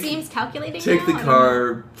 it take- seems calculating. Take now. the I don't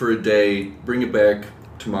car for a day, bring it back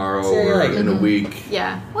tomorrow Say or like in a Mhm. week. know.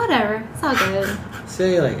 Yeah. Whatever. It's all good.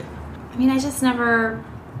 Say you like it. I mean,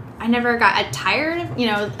 I never got tired of,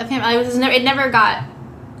 of him. It never got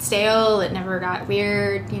stale. It never got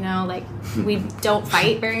weird, like we don't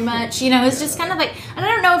fight very much. It's just kind of like, and I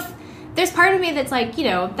don't know if there's part of me that's like,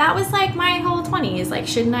 that was like my whole 20s. Like,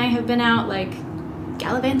 shouldn't I have been out like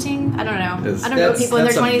gallivanting? I don't know. It's- I don't know what people in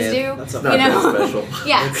their that's a 20s myth. do. That's a Not that special.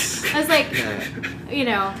 Yeah. It's- I was like,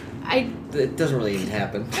 Yeah. I It doesn't really even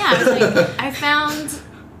happen. I was like, I found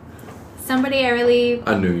somebody I really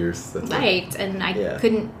On New Year's. That's it. liked, and I Yeah.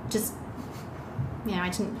 couldn't just, I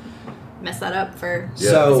didn't mess that up for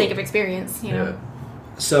Yeah. the So, sake of experience, Yeah.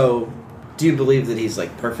 so, do you believe that he's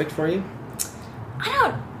like perfect for you?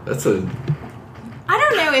 I That's a.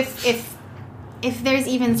 don't know if there's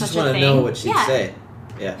even Just such a want to thing. know what she'd Yeah. say.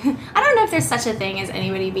 Yeah. I don't know if there's such a thing as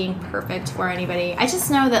anybody being perfect for anybody. I just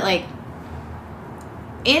know that, like,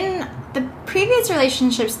 in the previous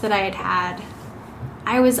relationships that I had,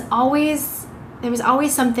 there was always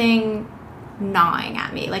something gnawing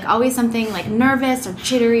at me. Like, always something, like, nervous or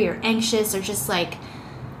jittery or anxious, or just, like,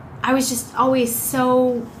 I was just always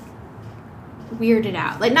so weirded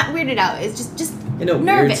out. Like, not weirded out, it's just In a weird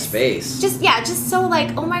nervous. space. Just so,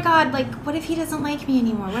 like, oh my god, like, what if he doesn't like me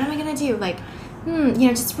anymore? What am I gonna do? Like,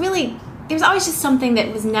 just really, there's always just something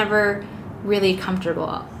that was never really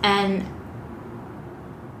comfortable. And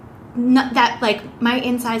not that, like, my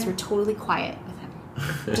insides were totally quiet with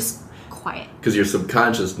him. Just quiet. Because your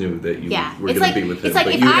subconscious knew that you Yeah. were It's going like, to be with him. it's like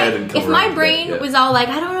but if you hadn't come if around my to brain that yet. was all like,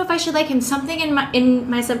 I don't know if I should like him, something in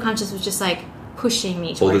my subconscious was just like pushing me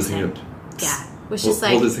Hold towards his him. hand. Yeah. Was just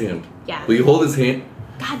like, Hold his hand. yeah. Will you hold his hand?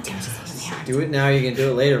 God damn, just hold his hand. Do it now, you can do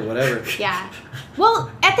it later, whatever. Yeah.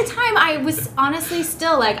 Well, at the time, I was honestly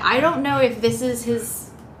still like, I don't know if this is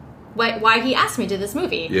why he asked me to this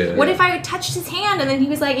movie. Yeah. What if I touched his hand and then he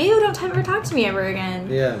was like, ew, don't ever talk to me ever again.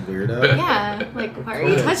 Yeah, weirdo. Yeah. Like, why are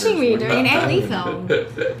you touching me during an A. film?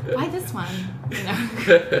 Why this one?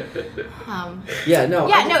 Yeah, no.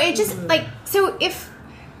 Yeah, no, it just, like, so if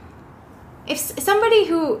somebody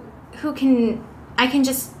who I can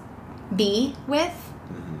just be with,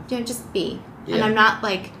 just be. And Yeah. I'm not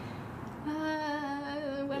like,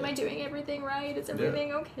 am I doing everything right? Is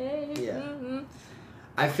everything okay? Yeah. Mm-hmm.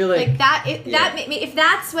 I feel like that. If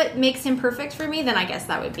that's what makes him perfect for me, then I guess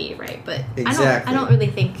that would be right. But Exactly. I don't really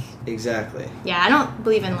think. exactly Yeah, I don't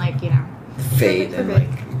believe in, like, fate and like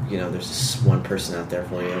perfect. there's just one person out there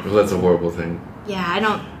for you. Well, that's a horrible thing. Yeah, I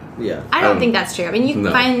don't. Yeah. I don't think that's true. I mean, you can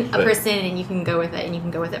No, find a but- person and you can go with it and you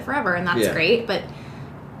can go with it forever, and that's Yeah. great. But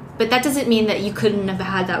that doesn't mean that you couldn't have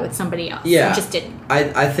had that with somebody else. Yeah. You just didn't.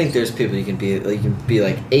 I think there's people you can be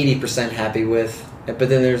like 80% happy with, But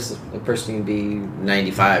then there's a person you can be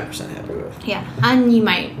 95% happy with. Yeah, and you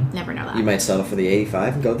might never know that. You might settle for the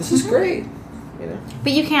 85 and go, this is great. You know.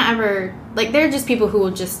 But you can't ever, like, there are just people who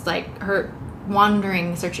will just, like, hurt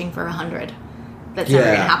wandering, searching for 100. That's never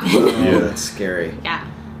going to happen. Oh, that's scary. Yeah.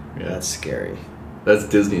 That's scary. That's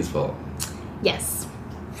Disney's fault. Yes.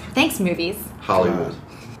 Thanks, movies. Hollywood.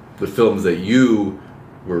 The films that you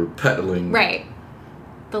were peddling. Right.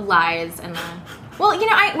 The lies and the... Well, you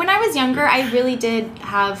know, when I was younger, I really did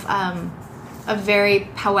have a very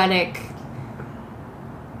poetic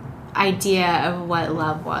idea of what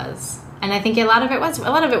love was. And I think a lot of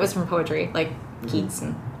it was from poetry, like Keats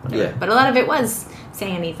and whatever. Yeah. But a lot of it was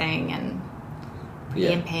Say Anything and Be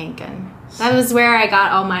in Pink, and that was where I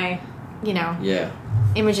got all my, you know,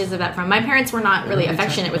 images of that from. My parents were not really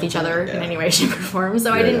affectionate with each other in any way, shape, or form,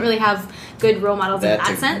 so I didn't really have good role models in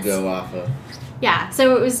that sense. Go off of. Yeah,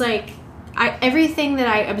 so it was like everything that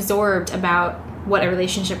I absorbed about what a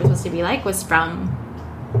relationship was supposed to be like was from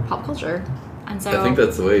pop culture, and so I think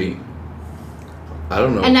that's the way. I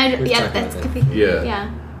don't know. And that's could be. Yeah.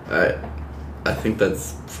 I think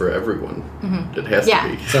that's for everyone. Mm-hmm. It has to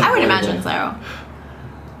be. I would imagine so.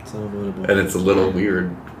 And it's a little weird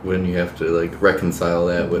when you have to like reconcile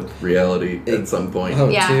that with reality at some point. Oh,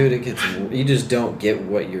 dude, it gets. You just don't get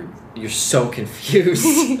what you're so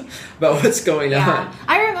confused about what's going on.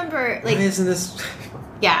 I remember, like, why isn't this?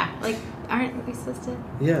 Yeah, like, aren't we supposed to?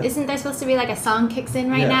 Yeah. Isn't there supposed to be like a song kicks in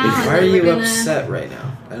right now? Why are you upset right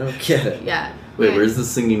now? I don't get it. Yeah. Wait, where's the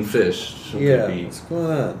singing fish? What's going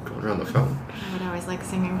on? Going around the phone. I would always like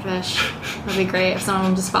singing fish. That'd be great if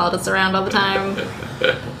someone just followed us around all the time.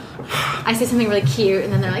 I say something really cute,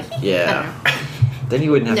 and then they're like, yeah. Then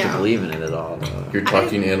you wouldn't have to believe in it at all. No. Your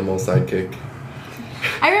talking animal sidekick.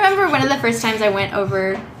 I remember one of the first times I went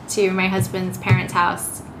over to my husband's parents'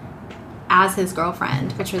 house as his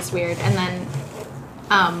girlfriend, which was weird, and then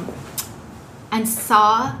and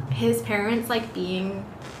saw his parents like being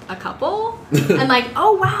a couple, and like,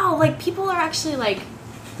 oh wow, like people are actually like,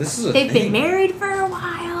 they've been married for a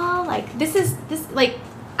while, like this like.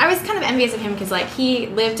 I was kind of envious of him because, like, he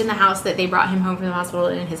lived in the house that they brought him home from the hospital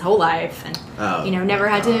in his whole life, and you know, never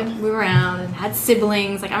had to move around, and had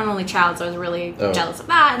siblings. Like, I'm an only child, so I was really jealous of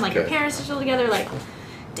that. And like, your parents are still together. Like,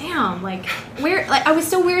 damn, like, I was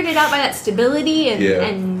so weirded out by that stability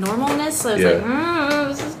and normalness. So I was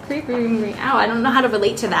like, this is creepy. Ow, I don't know how to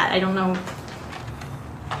relate to that. I don't know.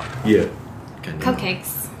 Yeah.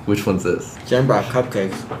 Cupcakes. Which one's this? Jen brought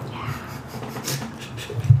cupcakes.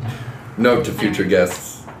 Note to future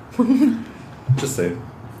guests. Just saying.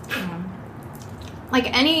 Yeah.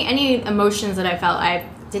 Like any emotions that I felt, I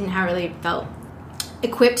didn't have really felt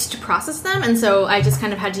equipped to process them, and so I just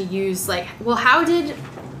kind of had to use like, well, how did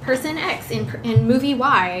person X in movie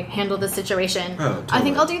Y handle this situation? Oh, totally. I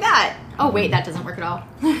think I'll do that. Oh wait, that doesn't work at all.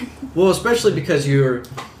 Well, especially because you're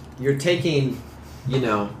taking, you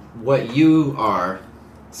know, what you are,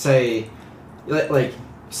 say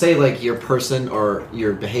your person or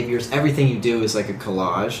your behaviors, everything you do is like a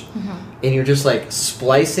collage, and you're just like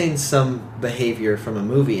splicing some behavior from a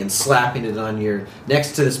movie and slapping it on your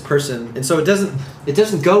next to this person, and so it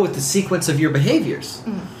doesn't go with the sequence of your behaviors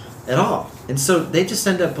at all, and so they just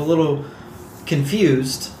end up a little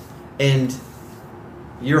confused, and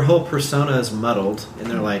your whole persona is muddled, and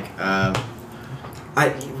they're like,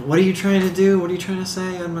 what are you trying to do? What are you trying to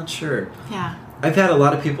say? I'm not sure. Yeah. I've had a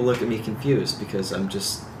lot of people look at me confused because I'm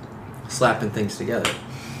just slapping things together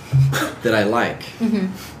that I like,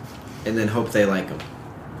 and then hope they like them.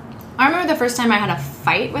 I remember the first time I had a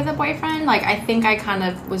fight with a boyfriend. Like, I think I kind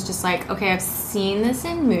of was just like, okay, I've seen this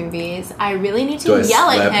in movies. I really need to yell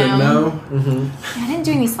at him. Now? I didn't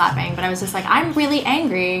do any slapping, but I was just like, I'm really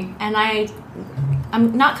angry, and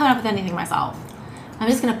I'm not coming up with anything myself. I'm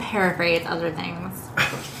just going to paraphrase other things.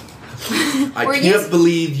 I can't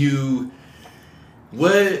believe you...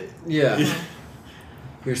 What? Yeah.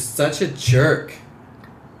 You're such a jerk.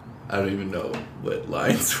 I don't even know what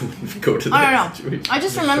lines would go to that situation. I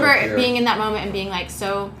just remember being in that moment and being like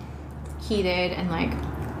so heated and like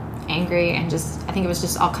angry, and just I think it was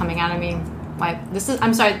just all coming out of me. Like,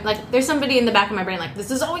 I'm sorry, like there's somebody in the back of my brain like,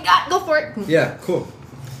 this is all we got, go for it. Yeah, cool.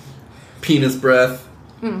 Penis breath.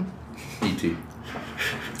 E.T.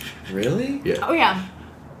 Really? Yeah. Oh yeah.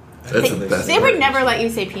 That's the best. They would never let you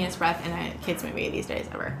say penis breath in a kids movie these days,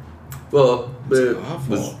 ever. Well, it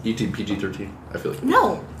was E.T. PG-13, I feel like.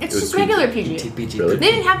 No, it's just regular PG. Really?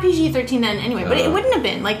 They didn't have PG-13 then anyway, but it wouldn't have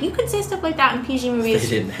been. Like, you could say stuff like that in PG movies.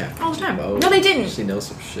 They didn't have all the time. Oh, no, they didn't. She knows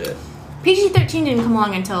some shit. PG-13 didn't come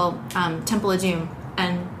along until Temple of Doom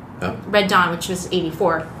and Red Dawn, which was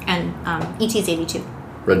 84, and E.T.'s 82.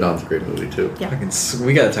 Red Dawn's a great movie too. Yeah.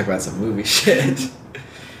 We gotta talk about some movie shit.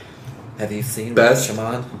 Have you seen Best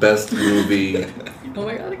Shaman? best movie Oh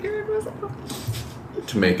my god, I can't remember myself.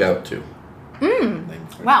 to make out to?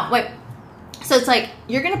 Wow, wait. So it's like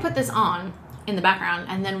you're gonna put this on in the background,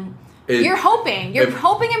 and then you're hoping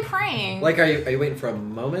and praying. Like, are you waiting for a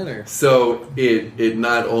moment or? So it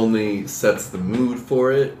not only sets the mood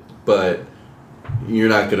for it, but you're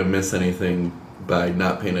not gonna miss anything by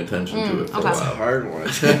not paying attention to it for a okay. That's a while. hard one.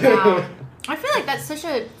 Wow. I feel like that's such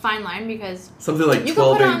a fine line because Something like you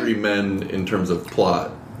 12 could put Angry Men in terms of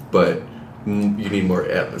plot, but you need more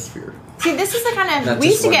atmosphere. See, this is the kind Not of we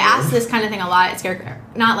just used to one get room. asked this kind of thing a lot at Scarecrow.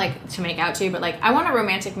 Not like to make out to, but like I want a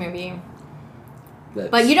romantic movie.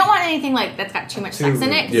 But you don't want anything like that's got too much sex in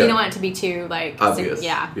it because yeah. you don't want it to be too like Obvious.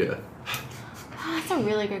 yeah. Yeah. That's a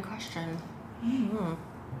really good question.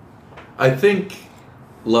 I think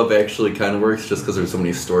Love Actually kind of works just because there's so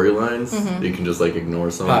many storylines. Mm-hmm. You can just like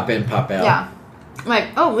ignore some. Pop in, pop out. Yeah. Like,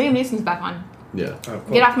 oh, Liam Neeson's back on. Yeah. Oh,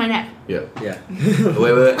 cool. Get off my neck. Yeah. Yeah.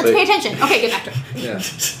 Wait. Let's pay attention. Okay, get back to it. Yeah.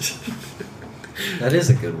 That is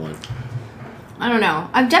a good one. I don't know.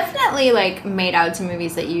 I've definitely like made out to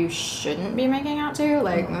movies that you shouldn't be making out to.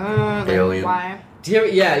 Like, Alien. why? Do you ever?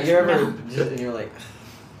 Yeah. You ever? No. And you're like,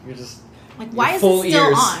 you're just. Like, why you're is full it still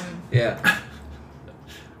ears. on? Yeah.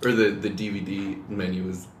 Or the DVD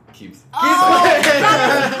menu keeps. Oh, that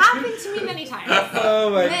has happened to me many times. Oh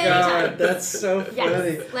my Many god, times. that's so funny.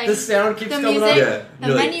 Yes, like, the sound keeps the coming music, up. Yeah. the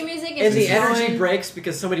You're like- menu music is And the just energy going. breaks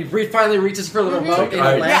because somebody finally reaches for the remote Like, and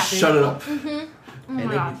all you're right, laughing. shut it up. Oh my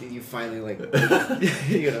And god. then you finally like,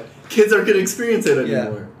 you know. Kids aren't going to experience it Yeah.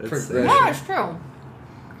 anymore. It's Progression. Yeah, it's true.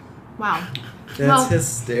 Wow. That's Well,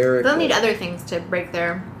 hysterical. They'll need other things to break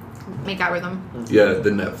their make out rhythm. Yeah,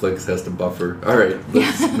 the Netflix has to buffer. All right,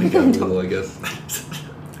 let's make out a little, I guess.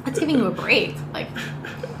 That's giving you a break. Like,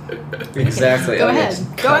 Exactly. go Oh, ahead. yes.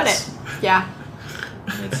 Go at Cuts. it. Yeah.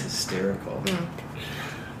 That's hysterical.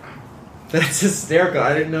 That's hysterical.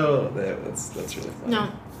 I didn't know that. That's really funny. No.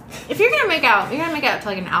 If you're gonna make out, to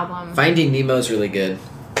like an album. Finding Nemo's really good.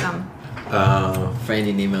 Um,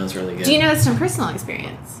 Finding Nemo's really good. do you know some personal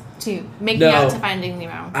experience to making No. out to Finding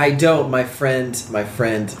Nemo? I don't. My friend,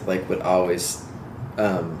 like would always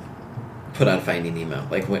put on Finding Nemo.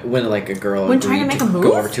 Like when like a girl When trying to agreed make a move?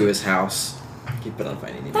 go over to his house, he put on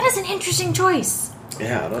Finding Nemo. That is an interesting choice.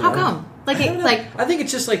 Yeah, I don't How know. come? Like, I don't it, know. like I think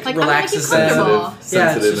it's just like I'm gonna make you relaxes them. comfortable. Yeah, it's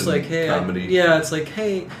Sensitive just and like hey, comedy. yeah, it's like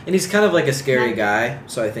hey, and he's kind of like a scary guy,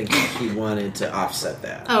 so I think he wanted to offset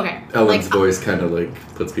that. okay. Ellen's like, voice kind of like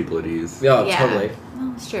puts people at ease. Yeah, yeah. totally.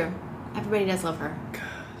 Well, it's true. Everybody does love her.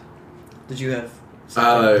 Did you have?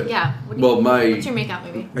 Yeah. What do Well, you, my what's your makeout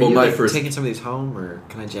movie? Are well, you my like, first taking some of these home, or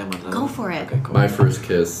can I jam on them? Go for it. Okay, cool. my first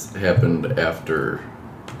kiss happened after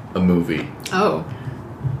a movie. Oh.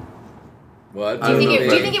 What? I Do don't you know think if it?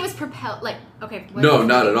 Do you think it was propelled? Like, okay. what- No,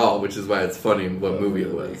 not at all. Which is why it's funny what movie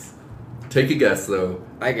it was. Take a guess though.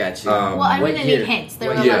 I got you. Um, Well, I'm What gonna year? need hints. There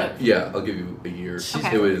What were a lot Yeah, of. yeah. I'll give you a year.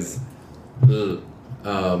 Okay. It was. It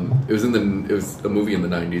was a movie in the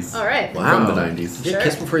 90s. All right. Wow. From the 90s. Did you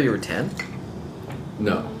kiss before you were 10?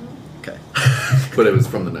 No, Okay. but it was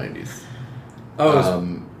from the 90s. Oh,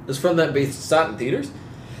 Um, it's from that beat shot in theaters?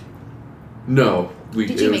 No,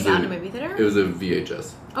 Did you make out in a movie theater? It was a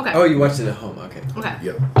VHS. Okay. Oh, you watched it at home. Okay. Okay.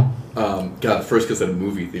 Yep. God, first kiss at a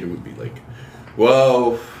movie theater would be like,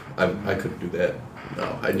 whoa, I couldn't do that.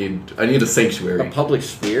 No, I need a sanctuary. A public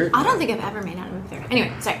sphere? I don't think I've ever made out in a movie theater.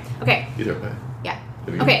 Anyway, sorry. Okay. Either way. Yeah.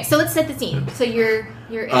 Have you- Okay, so let's set the scene. So you're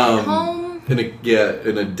at home in a den.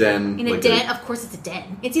 in a like den. Of course, it's a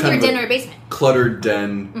den. It's either kind a of den or a basement. cluttered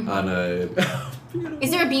den on a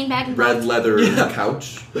Is there a beanbag involved? red leather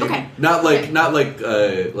couch. Okay. Not like Okay. not like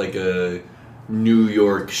a New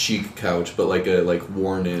York chic couch, but like a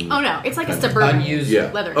worn in. Oh no, it's like a kind of- suburban Unused-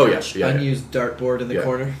 Yeah. leather Oh couch. yeah. Unused dartboard in the Yeah.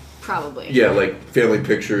 corner. Probably. Yeah, like family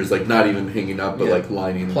pictures, like not even hanging up, but Yeah. like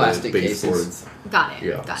lining Plastic the cases. baseboards. Got it.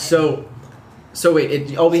 Yeah. Got it. So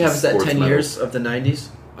wait, all we have is that Sports 10 medal. years of the 90s?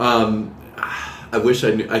 I wish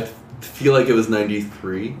I knew. I feel like it was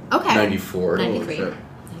 93. Okay. 94. 93. Holy shit.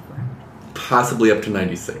 Possibly up to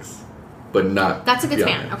 96, but not. That's a good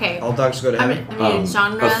beyond span. that. Okay. All dogs go to I heaven? mean,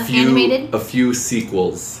 genre a few, animated. A few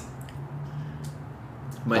sequels.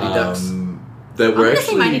 Mighty Ducks. That were I'm gonna say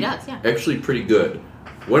actually Mighty Ducks, yeah. actually pretty good.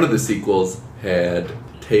 One of the sequels had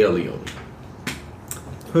Téa Leoni,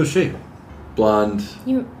 Who's she? blonde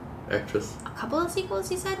You actress. a couple of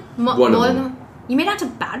sequels? You said One of more them. than- You made out to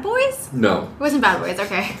Bad Boys? No. It wasn't Bad Boys.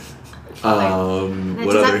 Okay. What Does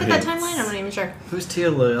other that fit that hints? timeline? I'm not even sure. Who's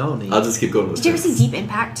Tia Leone? I'll just keep going with Did you ever see hints. Deep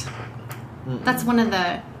Impact? That's one of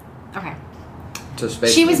the. Okay. To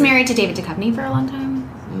space She was movie. married to David Duchovny for a long time.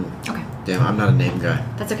 Okay. Damn, I'm not a name guy.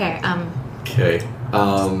 That's okay. Okay.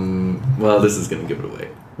 Well, this is gonna give it away.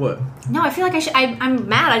 What? No, I feel like I should. I'm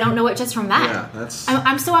mad. I don't know it just from that. Yeah, that's.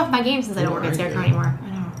 I'm so off my game since I don't work at Scarecrow anymore. I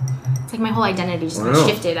know. It's like my whole identity just like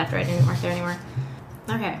shifted after I didn't work there anymore.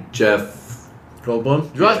 Okay. Jeff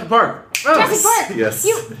Goldblum. Jurassic Park. Jurassic Park. Yes.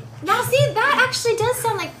 Now see, that actually does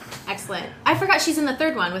sound like excellent. I forgot she's in the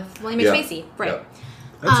third one with William H. Macy. Right. Yeah.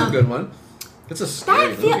 That's a good one. It's a scary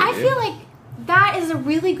movie. I feel like that is a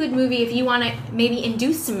really good movie if you want to maybe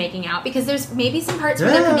induce some making out, because there's maybe some parts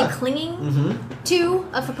where there could be clinging to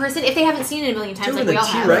of a person if they haven't seen it a million times, like we all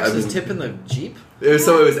have. T-Rex is tipping the Jeep.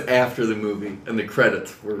 So it was after the movie and the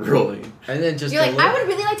credits were rolling. And then just you're like, I would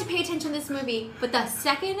really like to pay attention to this movie, but the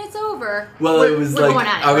second it's over, well, it was we're like going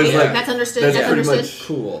at it, I was right? like, that's understood. That's That's pretty understood. much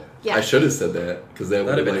cool. Yeah. I should have said that because that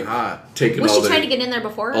would have been like hot. taken Was all she the trying to get in there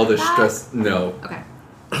before all the that? stress. No. Okay.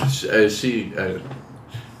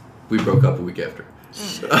 We broke up a week after.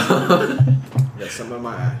 Got some in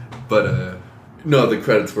my eye. But no, the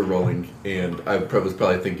credits were rolling, and I was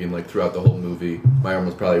probably thinking like throughout the whole movie, my arm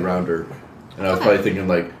was probably around her, and I was probably thinking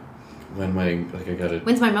like,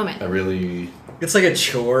 when's my moment? I really. It's like a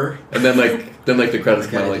chore. And then the credits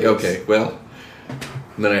come out like, Gotta do okay, well,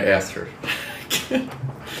 and then I asked her,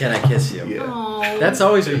 can I kiss you? Yeah. Oh, That's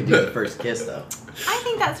always what you do the first kiss, though. I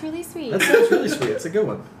think that's really sweet. That's really sweet. It's a good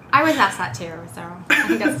one. I was asked that too, so I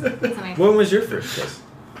think that's a nice. When was your first kiss?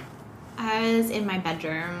 I was in my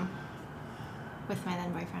bedroom with my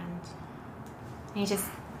then boyfriend. And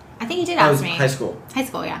I think he did ask me. High school. High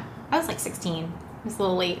school, yeah. I was like 16. It was a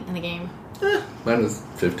little late in the game. mine was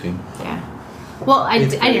 15. Yeah. Well, I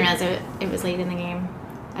didn't realize it was late in the game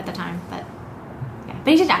at the time, but yeah.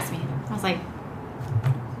 But he did ask me. I was like,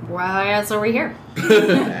 well, so we're here.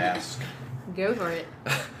 Ask. Go for it.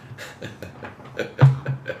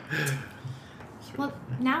 Well,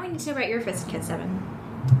 now we need to know about your first kiss, Evan.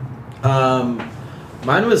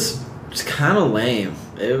 Mine was just kind of lame.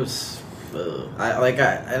 It was,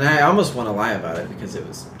 I almost want to lie about it because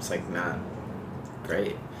it's like not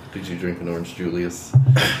great. Did you drink an Orange Julius?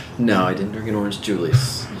 No, I didn't drink an Orange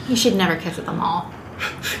Julius. You should never kiss at the mall.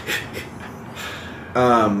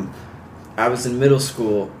 I was in middle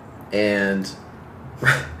school and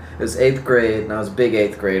it was 8th grade, and I was a big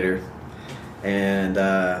 8th grader, and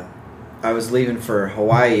I was leaving for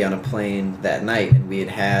Hawaii on a plane that night, and we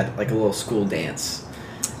had like a little school dance.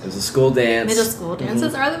 It was a school dance. Middle school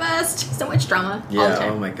dances are the best. So much drama. All the Yeah,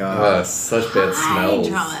 time. oh my god. Such bad High smells.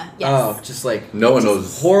 drama. Yes. Oh, just like No one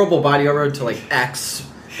knows. horrible body odor to like X,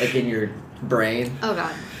 like in your brain. Oh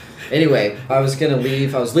god. Anyway, I was gonna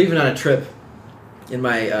leave. I was leaving on a trip, and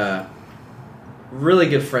my really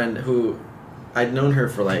good friend, who I'd known her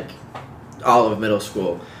for like all of middle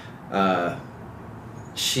school,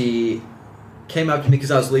 she came up to me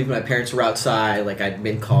because I was leaving. My parents were outside. Like I'd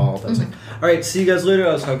been called. I was like, "All right, see you guys later."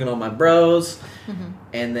 I was hugging all my bros,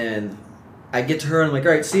 and then I get to her and I'm like,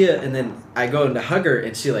 "All right, see ya." And then I go in to hug her,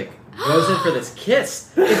 and she like goes in for this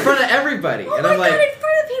kiss in front of everybody, Oh and my I'm like, god, in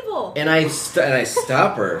front of people. and I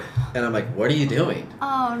stop her, and I'm like, "What are you doing?"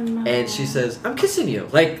 Oh no. And she says, "I'm kissing you,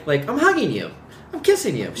 like I'm hugging you, I'm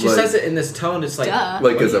kissing you." She Like- says it in this tone. It's like, Duh.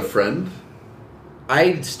 Like as a friend?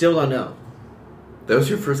 I still don't know. That was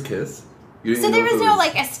your first kiss? You didn't So know there if was it no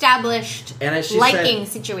like established And she liking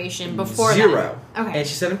said, situation before zero. that. Okay. And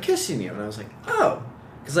she said, "I'm kissing you," and I was like, "Oh,"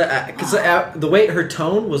 because the way her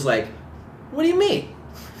tone was like, "What do you mean?"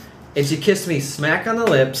 And she kissed me smack on the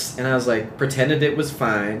lips, and I was like, pretended it was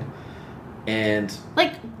fine, and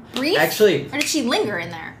Like brief? Actually- Or did she linger in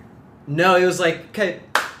there? no, it was like, okay.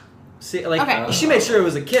 See, like Okay. she made sure it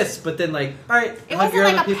was a kiss, but then like, all right, It hug wasn't your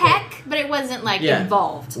like other a people. peck, but it wasn't like Yeah.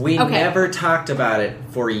 involved. We okay. never talked about it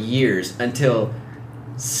for years until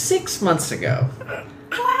 6 months ago.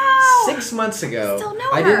 Wow. 6 months ago, Still know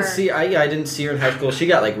I her. didn't see. I didn't see her in high school. She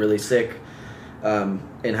got like really sick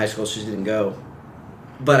in high school. She didn't go,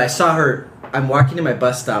 but I saw her. I'm walking to my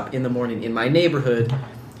bus stop in the morning in my neighborhood,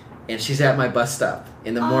 and she's at my bus stop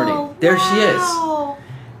in the morning. Oh, There she is, wow.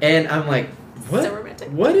 and I'm like, what? So romantic.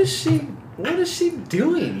 What is she? What is she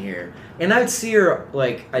doing here? And I'd see her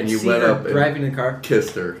like I'd And you see went her up and driving in the car.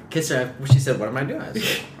 Kissed her. Kiss her. She said, "What am I doing?" I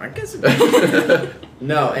said, "I'm kissing her."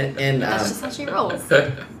 No, and That's just how she rolls.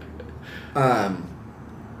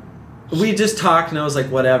 we just talked, and I was like,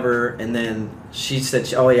 "Whatever." And then she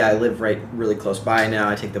said, "Oh yeah, I live really close by now.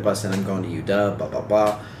 I take the bus and I'm going to UW." Blah blah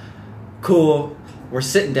blah. Cool. We're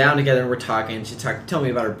sitting down together and we're talking. She told me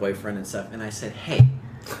about her boyfriend and stuff, and I said, "Hey,"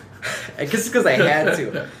 because I had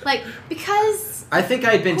to. Like, because I think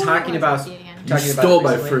I had been Who talking was about. it again? You talking about stole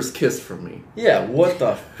my recently. first kiss from me. Yeah, what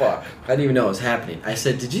the fuck? I didn't even know it was happening. I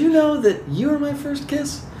said, "Did you know that you were my first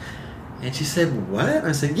kiss?" And she said, "What?"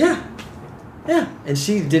 I said, "Yeah." Yeah, and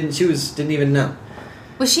she didn't even know.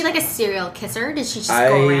 Was she like a serial kisser? Did she just go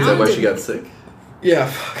around? Is that why she got sick?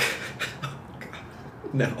 Yeah.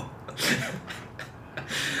 No.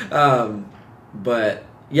 But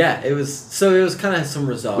yeah, it was kind of some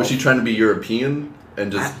resolve. Was she trying to be European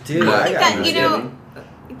and just I got,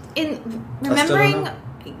 in remembering,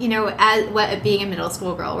 as what being a middle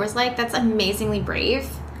school girl was like, that's amazingly brave,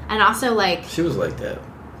 and also like she was like that.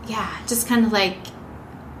 Yeah, just kind of like,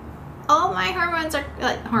 oh, my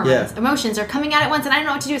emotions are coming out at once, and I don't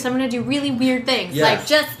know what to do, so I'm going to do really weird things, like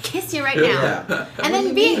just kiss you right now, and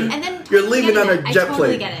then you're leaving on a jet plane. I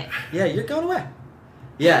totally get it. Yeah, you're going away.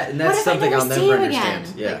 Yeah, and that's something I'll never understand.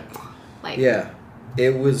 Again? Yeah,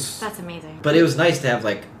 it was. That's amazing. But it was nice to have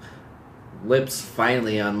like lips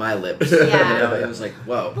finally on my lips. Yeah, it was like,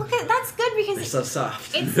 whoa. Well, that's good because they're so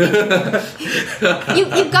soft. You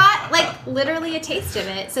got like literally a taste of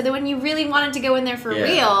it, so that when you really wanted to go in there for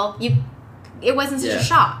real, it wasn't such a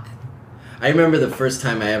shock. I remember the first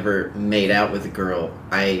time I ever made out with a girl.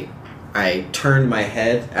 I turned my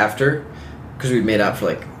head after because we'd made out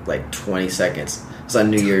for like 20 seconds. It was on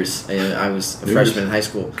New Year's. I was a freshman in high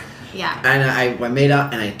school. Yeah. And I made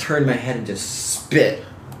out and I turned my head and just spit.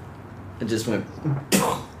 It just went.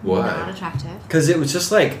 Why? Not attractive. Because it was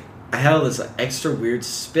just like I had all this extra weird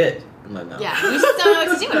spit in my mouth. Yeah, you just don't know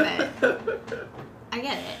what to do with it. I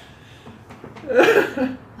get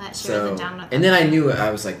it. That sure isn't down with and then I knew I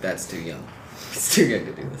was like, that's too young. It's too young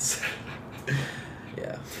to do this.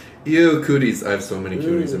 Yeah. Ew, cooties. I have so many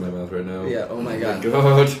cooties in my mouth right now. Yeah. Oh my god.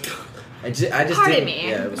 I just Pardon me.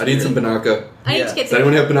 Yeah, I need some Banaka. I need to get. Does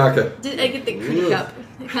anyone have Banaka? I get the cootie cup.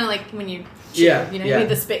 Kind of like when you. Yeah. You need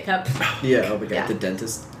the spit cup. Yeah. Oh my god. Yeah. The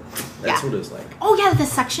dentist. That's what it was like. Oh yeah, the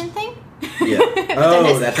suction thing. Yeah.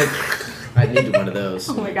 Oh, that's like. I needed one of those.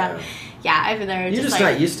 Oh my god. Yeah, I've been there. You're just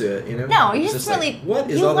not used to it, you know. No, you just really. Like, what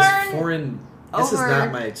is all this foreign? This is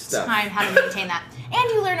not my stuff. Time how to maintain that, and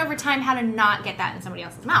you learn over time how to not get that in somebody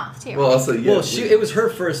else's mouth too. Well, also, it was her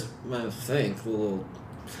first. I think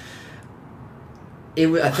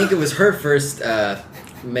I think it was her first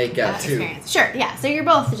make out too. Experience. Sure, yeah. So you're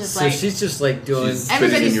both just so she's just like doing.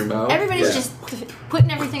 Everybody's in your mouth. Everybody's just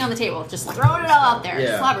putting everything on the table, just throwing it all out there.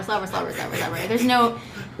 Yeah. Slobber. There's no.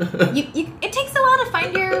 It takes a while to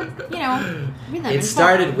find your, rhythm. It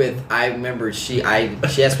started with, I remember she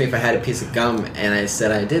asked me if I had a piece of gum, and I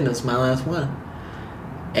said I didn't. It was my last one.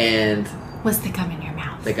 And was the gum in your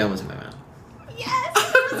mouth? The gum was in my mouth. Yes,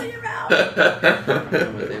 it was in your mouth. The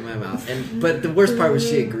gum was in my mouth. But the worst part was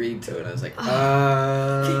she agreed to it. I was like,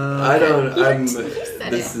 I don't.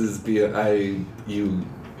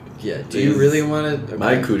 Yeah. Do you really want to?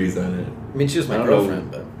 My cooties on it. I mean, she was my girlfriend,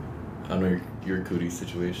 but I don't know your cootie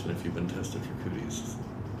situation if you've been tested for cooties.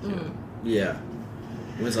 Yeah.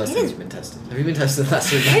 When's the last time you've been tested? Have you been tested the last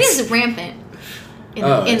 3 months? It is rampant in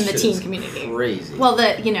the teen community. Crazy. Well,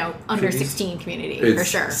 the under 16 community for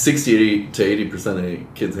sure. 60 to 80%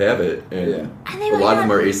 of kids have it, and a lot of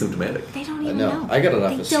them are asymptomatic. They don't even know. I got it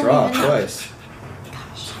off a straw twice. Gosh,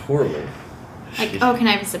 it's horrible. Like, can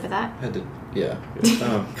I have a sip of that? Yeah.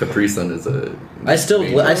 Capri Sun is a. I still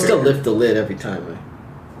lift the lid every time.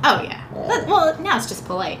 Oh yeah. Well, now it's just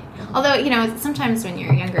polite. Although sometimes when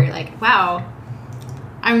you're younger, you're like, wow,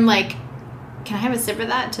 I'm like, can I have a sip of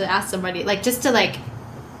that? To ask somebody, like, just to like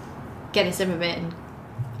get a sip of it, and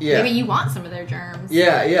maybe you want some of their germs.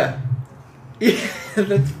 Yeah,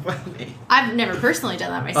 that's funny. I've never personally done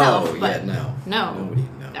that myself. Oh but no. Nobody,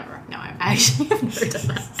 never. No, I actually have never done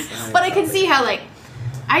that. But I can see how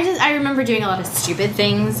I remember doing a lot of stupid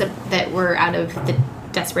things that were out of the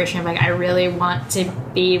desperation of like, I really want to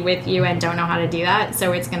be with you and don't know how to do that,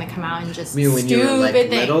 so it's going to come out and just when stupid you were like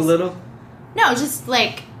things. Little? No, just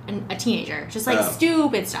like a teenager, just like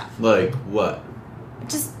stupid stuff. Like what?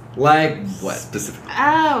 Just like what specifically?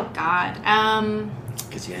 Oh God,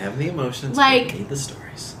 because you have the emotions, like you need the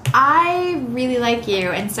stories. I really like you,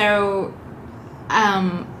 and so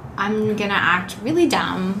I'm gonna act really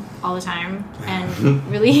dumb all the time and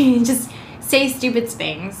really just say stupid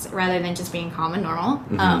things rather than just being calm and normal.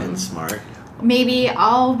 And smart. Maybe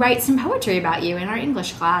I'll write some poetry about you in our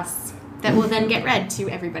English class that will then get read to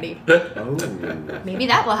everybody. Oh. Maybe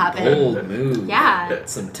that will happen. Bold move. Yeah.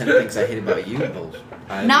 Some 10 things I hate about you.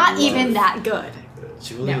 Not even that good.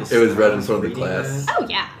 Julie No. It was read in front of the class. Oh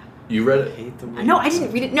yeah. You read it? No, I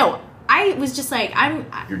didn't read it. No. I was just like,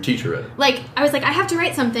 Your teacher read it. Like, I was like, I have to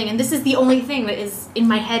write something, and this is the only thing that is in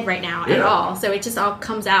my head right now at all. So it just all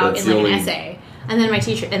comes out in like an essay. And then my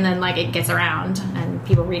teacher, and then like it gets around, and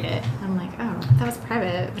people read it. I'm like, oh, that was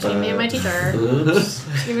private between me and my teacher. Oops.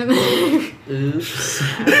 Oops.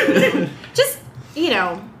 Just,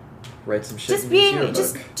 Write some shit. Just in being, his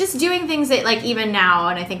yearbook. just doing things that, like, even now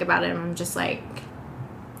when I think about it, I'm just like,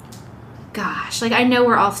 gosh, like, I know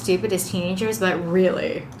we're all stupid as teenagers, but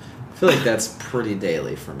really, I feel like that's pretty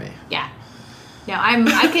daily for me. yeah. No,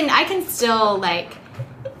 I can still, like,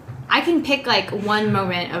 I can pick, like, one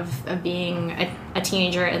moment of being a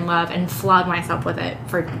teenager in love and flog myself with it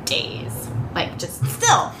for days. Like, just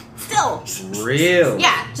still. Real.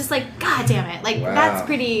 Yeah, just like, God damn it. Like, Wow. that's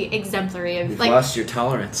pretty exemplary of, You've like, lost your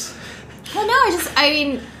tolerance. well, no, I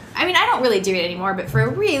mean, I don't really do it anymore, but for a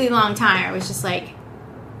really long time, I was just, like,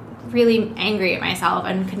 really angry at myself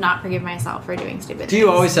and could not forgive myself for doing stupid Do you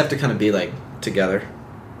things. always have to kind of be, like, together?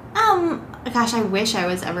 Gosh, I wish I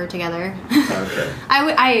was ever together. Okay.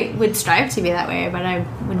 I would strive to be that way, but I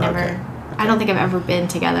would never. Okay. I don't think I've ever been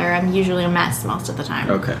together. I'm usually a mess most of the time.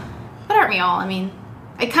 Okay. But aren't we all? I mean,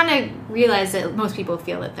 I kind of realize that most people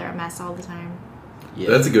feel that they're a mess all the time. Yeah.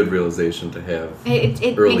 That's a good realization to have.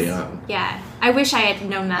 It Early makes, on. Yeah. I wish I had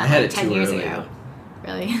known that I had like it 10 too years early, ago.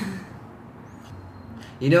 Really.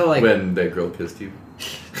 You know, like, When that girl kissed you.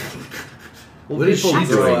 well, What is she people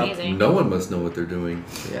grow doing? up. amazing. No one must know what they're doing.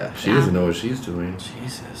 Yeah. She Yeah. doesn't know what she's doing.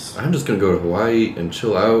 Jesus. I'm just gonna go to Hawaii and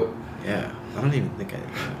chill out. Yeah. I don't even think I did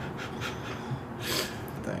that.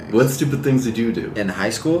 Thanks. What stupid things did you do? In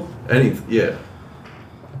high school? Yeah.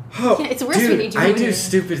 Oh, Yeah, it's worse dude, when you do it I when do you're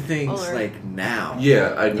stupid things, older. like, now.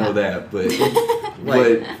 Yeah, I know Yeah. that, but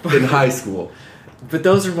Like- but in high school. But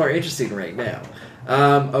those are more interesting right now.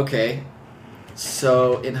 Okay.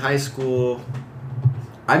 So, in high school...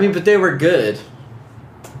 I mean, but they were good.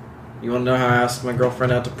 You want to know how I asked my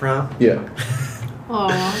girlfriend out to prom? Yeah. Oh.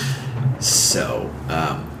 So,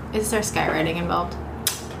 Is there skywriting involved?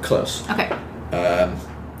 close. Okay.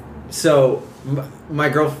 So, my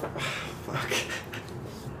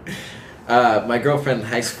my girlfriend in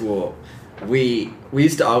high school, we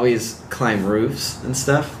used to always climb roofs and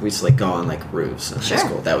stuff. We used to, like, go on, like, roofs in Sure. high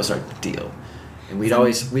school. That was our deal. And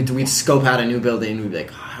we'd scope out a new building. We'd be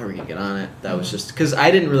like, oh, how are we gonna get on it? That was just because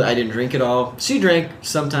I didn't drink at all. She drank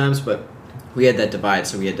sometimes, but we had that divide,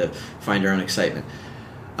 so we had to find our own excitement.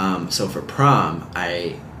 So for prom,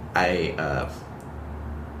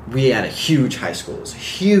 we had a huge high school. It was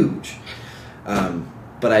huge,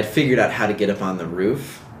 but I'd figured out how to get up on the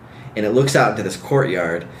roof, and it looks out into this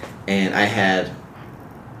courtyard, and I had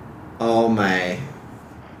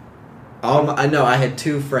I had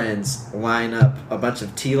two friends line up a bunch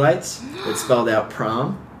of tea lights that spelled out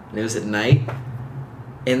prom, and it was at night,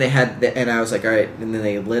 and and I was like, all right, and then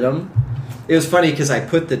they lit them. It was funny because I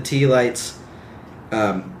put the tea lights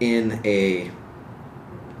in a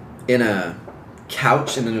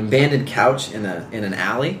couch, in an abandoned couch in an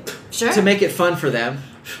alley, Sure. to make it fun for them.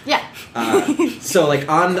 Yeah. So, like,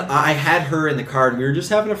 I had her in the car, and we were just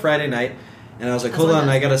having a Friday night, and I was like, That's hold what on,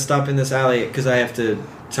 it is. I gotta stop in this alley because I have to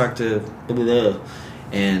talk to blah, blah, blah.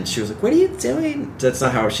 And she was like, what are you doing? That's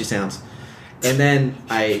not how she sounds. And then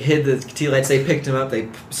I hid the tea lights. They picked them up. They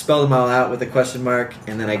spelled them all out with a question mark.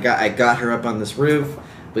 And then I got her up on this roof.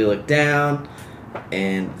 We looked down,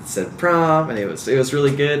 and it said prom, and it was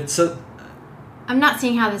really good. So I'm not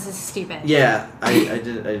seeing how this is stupid. yeah, I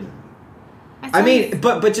did. I mean,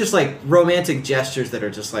 but just like romantic gestures that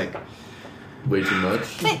are just like Way too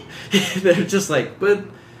much. that are just like, but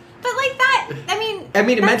like that, I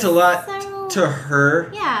mean, it meant a lot so- to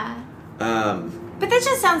her. Yeah. But But that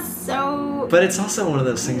just sounds so. it's also one of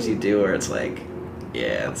those things you do where it's like,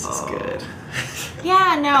 yeah, this is good.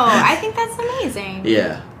 Yeah, no, I think that's amazing.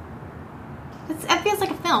 Yeah. It feels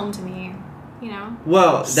like a film to me, you know?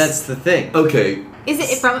 Well, that's the thing. Okay. Is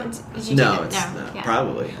it from. Did you No, do it? it's not. Yeah.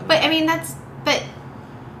 Probably. But I mean, but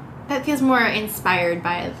that feels more inspired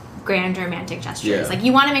by grand romantic gestures. Yeah. Like,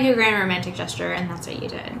 you want to make a grand romantic gesture, and that's what you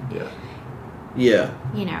did. Yeah. Yeah.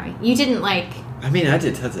 You know, you didn't like. I mean, I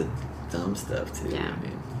did tons of dumb stuff too. Yeah. I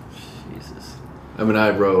mean, Jesus. I mean,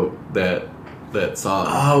 I wrote that song.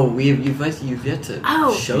 Oh, you've yet to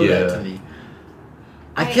Oh. show Yeah. that to me.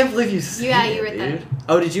 I can't believe you said Yeah, it, you wrote that. dude.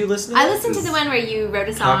 Oh, did you listen to I it? listened to the one where you wrote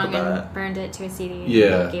a Talk song about and it. burned it to a CD. And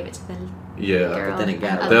Yeah. Gave it to the Yeah. girl. then it got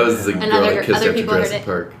and out. That other- was the and girl other, I kissed other after people heard Jurassic it.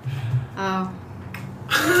 Park. Oh.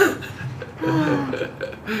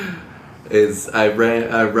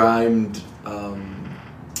 I rhymed.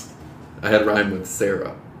 I had rhyme with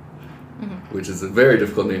Sarah, which is a very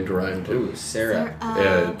difficult name to rhyme to. Ooh, Sarah.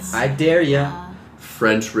 It's I dare ya.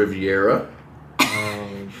 French Riviera.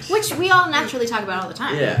 Which we all naturally talk about all the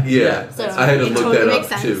time. Yeah. Yeah, So I had to it look totally that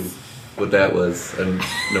makes up sense. too. What that was, and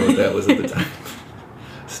know what that was at the time.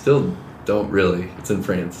 Still don't really. It's in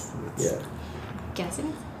France. It's Yeah.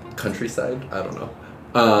 Guessing. countryside. I don't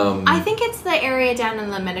know. I think it's the area down in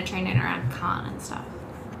the Mediterranean around Cannes and stuff.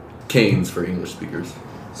 Canes for English speakers.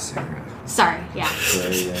 Sarah. Sorry, yeah.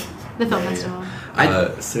 Yeah. The film festival.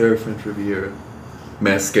 Sarah French Riviera.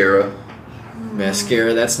 Mascara.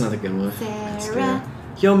 Mascara, that's another good one. Sarah.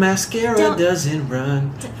 Your mascara Don't- doesn't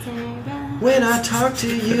run Sarah. when I talk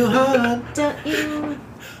to you, hon. Don't you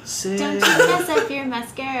mess up your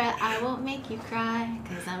mascara. I won't make you cry,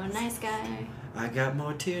 cause I'm a nice guy. I got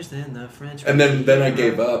more tears than the French. And then I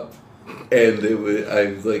gave up, and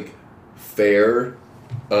I was like, fair,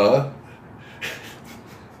 You're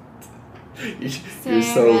so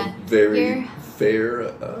Sarah, very you're-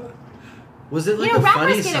 fair, Was it like You know, a funny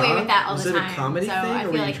rappers get song? away with that all was the it a time, comedy so thing, I or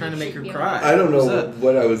feel were you like trying to you make her should be cry? I don't What was know that?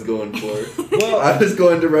 what I was going for. I was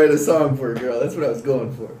going to write a song for a girl. That's what I was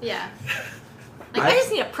going for. Yeah. Like, I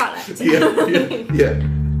just need a product. Yeah.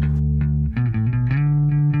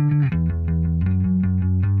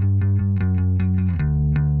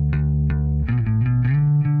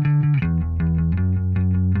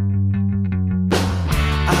 I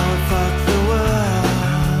would fuck the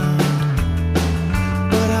world,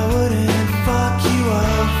 but I wouldn't fuck you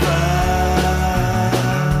over.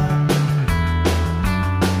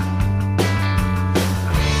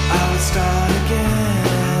 I would start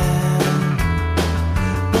again,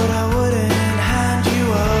 but I wouldn't hand you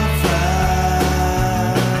over.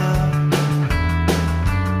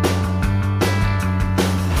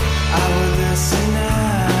 I would listen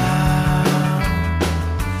now,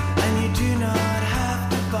 and you do not have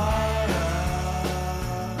to borrow.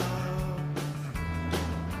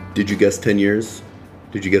 Did you guess 10 years?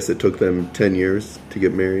 Did you guess it took them 10 years to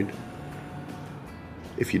get married?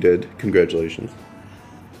 If you did, congratulations.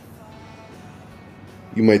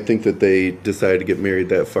 You might think that they decided to get married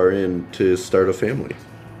that far in to start a family,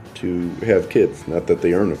 to have kids. Not that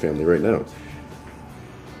they aren't a family right now.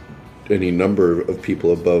 Any number of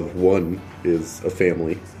people above one is a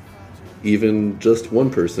family. Even just one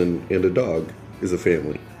person and a dog is a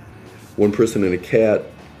family. One person and a cat,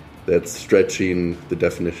 that's stretching the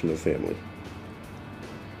definition of family.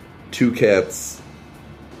 2 cats,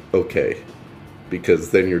 okay.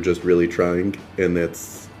 Because then you're just really trying, and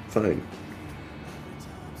that's fine.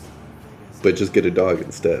 But just get a dog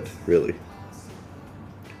instead, really.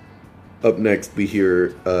 Up next, we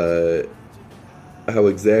hear how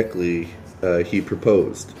exactly he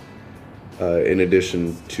proposed, in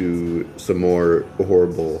addition to some more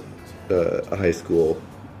horrible high school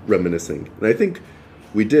reminiscing. And I think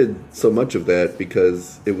we did so much of that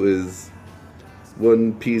because it was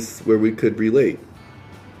one piece where we could relate.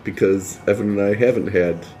 Because Evan and I haven't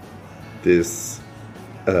had this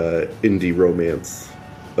indie romance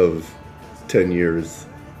of 10 years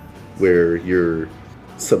where your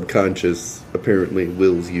subconscious apparently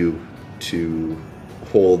wills you to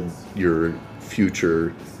hold your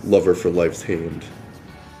future lover for life's hand.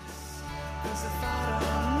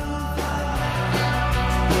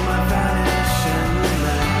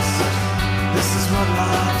 This is what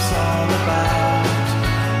life's all about.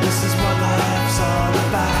 This is what life's all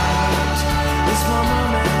about. This one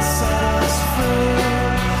moment set us free.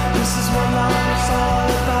 This is what life's all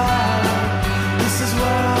about. This is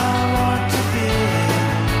where I want to be.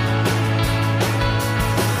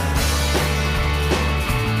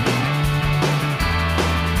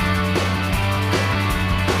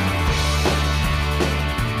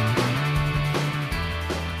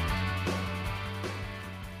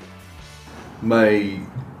 My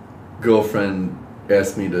girlfriend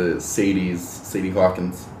asked me to Sadie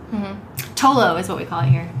Hawkins. Tolo is what we call it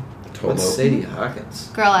here. Tolo. What's Sadie Hawkins?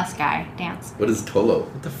 Girl-esque guy dance. What is Tolo?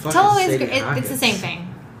 What the fuck Tolo is is Sadie it's Hawkins? the same thing.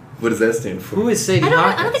 What does that stand for? Who is Sadie I don't know-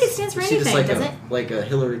 Hawkins? I don't think it stands for Is she just anything, like does a, like a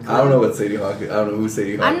Hillary Clinton? I don't know what Sadie Hawkins. I don't know who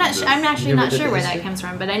Sadie Hawkins is. I'm actually You never not did sure the where that history? comes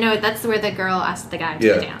from, but I know that's where the girl asked the guy to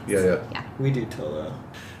Yeah, dance. yeah. We do Tolo.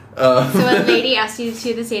 So a lady asked you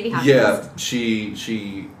to the Sadie Hawkins. Yeah,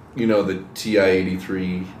 she, you know, the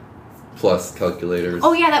TI-83 plus calculators.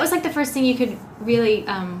 Oh yeah, that was like the first thing you could really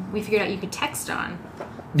we figured out you could text on.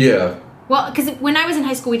 Yeah. Well, because when I was in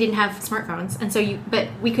high school, we didn't have smartphones, and so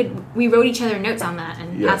we wrote each other notes on that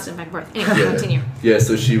and Yeah. passed them back and forth. Anyway, continue. Yeah,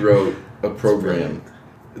 so she wrote a program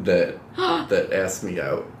that asked me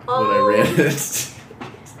out when I ran it.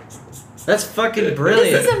 That's fucking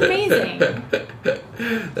brilliant. This is amazing.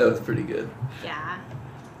 That was pretty good. Yeah.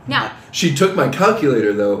 Now, She took my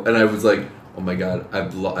calculator though, and I was like, "Oh my god,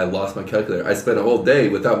 I lost my calculator." I spent a whole day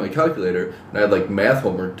without my calculator, and I had like math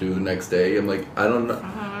homework due the next day. I'm like, I don't know.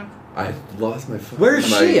 I lost my phone. Where's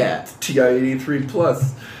she at? TI-83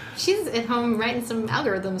 plus. she's at home writing some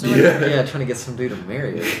algorithms or Yeah. whatever. Yeah, trying to get some dude to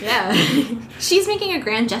marry her. Yeah. She's making a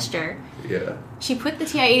grand gesture. Yeah. She put the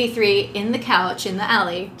TI-83 in the couch in the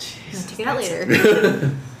alley. And took it out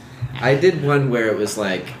later. I did one where it was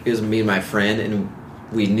like, it was me and my friend, and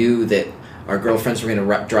we knew that our girlfriends were going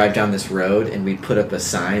to drive down this road, and we'd put up a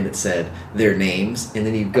sign that said their names, and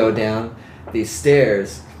then you'd go down these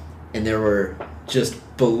stairs, and there were just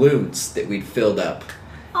balloons that we'd filled up.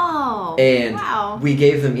 Oh, and wow. we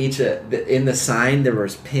gave them each in the sign there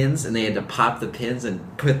was pins, and they had to pop the pins and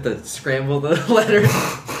scramble the letters.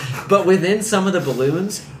 But within some of the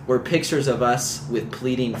balloons were pictures of us with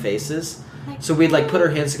pleading faces. Like, so we'd like put our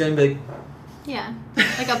hands together and be like, yeah,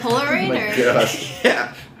 like a Polaroid Oh my or gosh.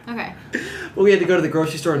 yeah. okay. Well, we had to go to the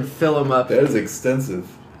grocery store and fill them up. That is extensive.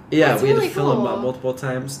 Yeah, That's we had really to fill them cool. up multiple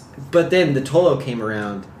times. But then the Tolo came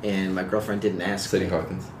around, and my girlfriend didn't ask Sadie me.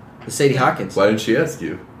 Hawkins. Sadie Hawkins. Why didn't she ask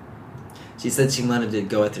you? She said she wanted to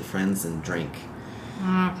go with her friends and drink.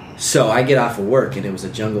 Okay. So I get off of work, and it was a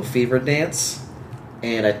Jungle Fever dance,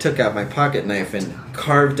 and I took out my pocket knife and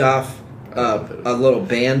carved off a little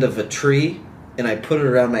band of a tree, and I put it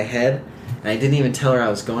around my head, and I didn't even tell her I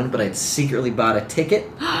was going, but I'd secretly bought a ticket.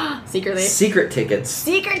 Secretly. Secret tickets.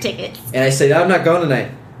 Secret tickets. And I said, I'm not going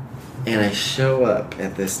tonight. And I show up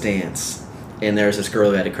at this dance, and there's this girl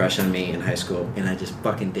who had a crush on me in high school, and I just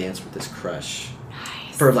fucking danced with this crush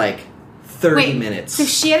Nice. for like 30 Wait, minutes. So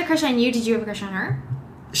she had a crush on you. Did you have a crush on her?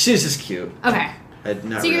 She was just cute. Okay.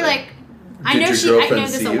 Not So you're really. like, I Did know your I know girlfriend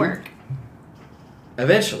this see will you? work.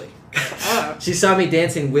 Eventually. Oh. She saw me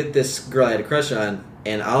dancing with this girl I had a crush on,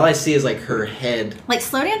 and all I see is like her head. Like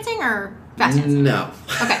slow dancing or fast dancing? No.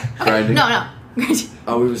 Okay. Grinding? No.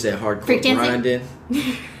 Oh, we was at hardcore Freak dancing?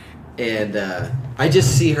 grinding. And I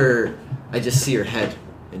just see her head,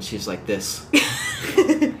 and she's like this.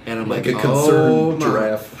 And I'm Like like, a concerned oh, my.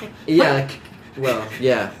 giraffe. Yeah, well,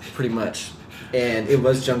 yeah, pretty much. And it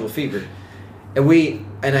was Jungle Fever.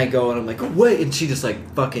 And I go, and I'm like, what? And she just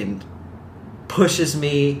like fucking pushes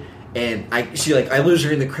me, and I lose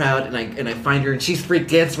her in the crowd, and I find her, and she's freak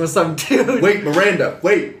dancing with some dude. Wait, Miranda,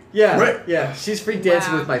 wait. Yeah, Right. yeah. She's freak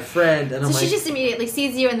dancing Wow. with my friend, and So I'm she like, just immediately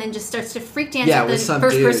sees you and then just starts to freak dance Yeah, with with the some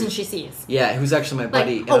first dude. person she sees. yeah, who's actually my Like,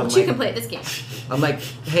 buddy. And oh, I'm you like, can play this game. I'm like,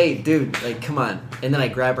 hey, dude, like, come on. And then I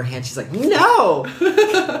grab her hand. She's like, no.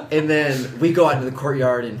 And then we go out into the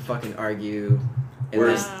courtyard and fucking argue. And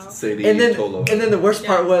Where's Wow. Sadie and then, Tolo? and then the worst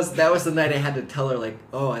part was that was the night I had to tell her like,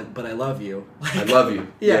 oh, but I love you. I love you.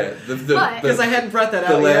 Yeah. But- Because I hadn't brought that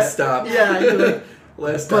the out last yet. stop. Yeah, you're like,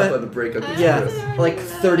 Last stop But- on the breakup. yeah, express. like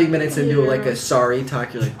 30 minutes into like a sorry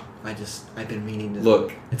talk, you're like, I've been meaning to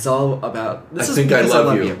Look, It's all about. This I is think I because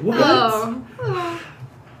love you. What? Oh. Wow.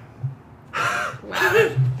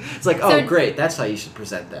 It's like, oh, So- great. That's how you should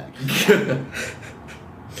present that.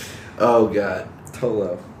 oh god.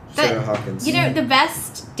 Tolo, But, Sarah Hawkins. You know, the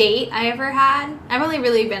best date I ever had, I've only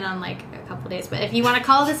really been on like a couple days, but if you want to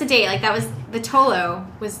call this a date, like that was, the Tolo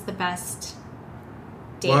was the best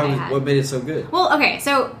date I had. What made it so good? Well, okay,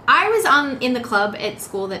 so I was in the club at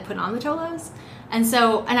school that put on the Tolos. And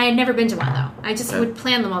I had never been to one though. I just Okay. would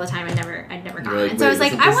plan them all the time. I'd never gone. You're like, and so I was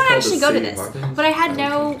wait, like, isn't I this want to called actually the go to Sadie this. Hawkins? But I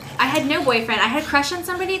had no boyfriend. I had a crush on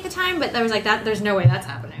somebody at the time, but I was like, there's no way that's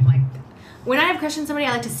happening. Like, when I have a crush on somebody,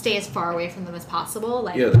 I like to stay as far away from them as possible.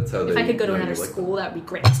 Like, Yeah, that's how if they I could go to know you another like school, that would be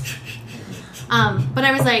great. But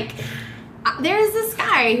I was like, there's this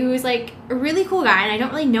guy who is like a really cool guy, and I don't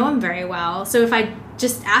really know him very well. So if I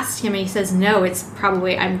just asked him and he says no, it's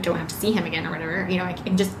probably I don't have to see him again or whatever. You know, I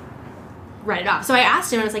can just write it off. So I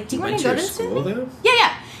asked him, I was like, do you want to go to this with me? Though?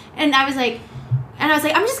 Yeah. And I was like,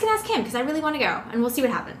 I'm just gonna ask him because I really want to go, and we'll see what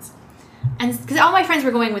happens. And because all my friends were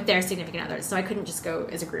going with their significant others, so I couldn't just go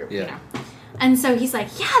as a group, you Yeah. know. And so he's like,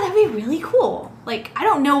 yeah, that'd be really cool. Like, I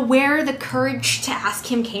don't know where the courage to ask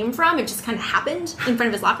him came from. It just kind of happened in front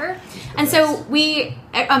of his locker. And so we,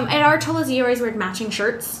 at our Tolos, you always wear matching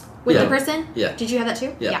shirts with Yeah. the person. Yeah. Did you have that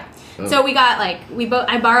too? Yeah. Oh. So we got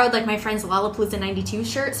I borrowed like my friend's Lollapalooza 92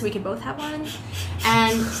 shirt so we could both have one.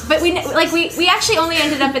 But we actually only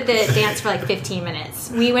ended up at the dance for like 15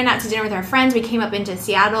 minutes. We went out to dinner with our friends. We came up into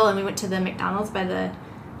Seattle and we went to the McDonald's by the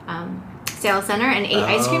Sales Center and ate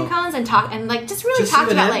ice cream cones and talked and like just really Just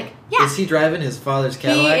talked even about him? like yeah. Is he driving his father's He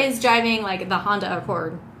Cadillac? is driving like the Honda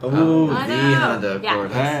Accord. Oh, I the know. Honda Yeah.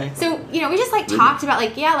 Accord. Hi. So, you know, we just like talked about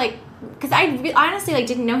like because I honestly like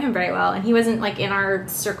didn't know him very well, and he wasn't like in our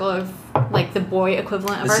circle of like the boy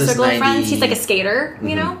equivalent of This our is circle of 90 friends. He's like a skater,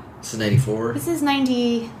 you know. This is 94. This is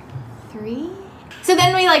 93. So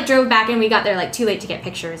then we like drove back and we got there like too late to get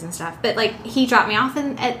pictures and stuff. But like he dropped me off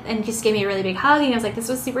and just gave me a really big hug, and I was like, this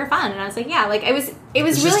was super fun. And I was like, yeah, like it was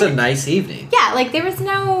It's really just a nice evening. yeah, like there was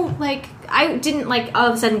no like I didn't like all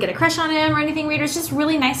of a sudden get a crush on him or anything weird. It was just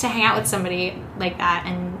really nice to hang out with somebody like that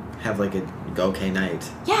and Have like a okay night.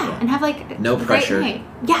 yeah, and have like No a great pressure. night.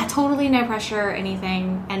 Yeah, totally no pressure or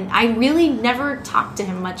anything. And I really never talked to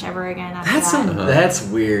him much ever again after that. That's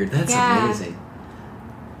weird. That's Yeah. amazing.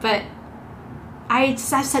 But I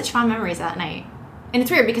just have such fond memories of that night. And it's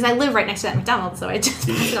weird because I live right next to that McDonald's, so I just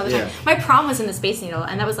pass it all the time. My prom was in the Space Needle,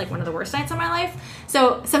 and that was like one of the worst nights of my life.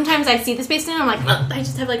 So sometimes I see the Space Needle, and I'm like, I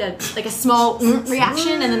just have like a small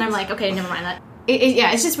reaction, and then I'm like, okay, never mind that.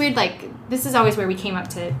 It's just weird. Like, this is always where we came up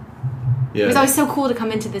to. It was always so cool to come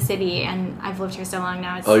into the city, and I've lived here so long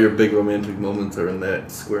now. All your big romantic moments are in that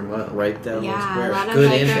square mile. Right down the square. A lot of Good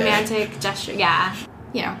like and bad. romantic gesture. Yeah.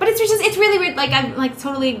 But it's really weird. Like, I'm like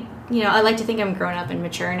totally, I like to think I'm grown up and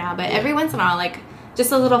mature now, but every once in a while, like,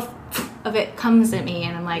 just a little of it comes at me,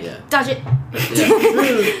 and I'm like, dodge it.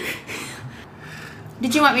 Yeah.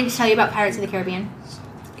 Did you want me to tell you about Pirates of the Caribbean?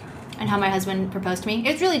 And how my husband proposed to me?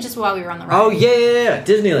 It's really just while we were on the ride. Oh, yeah.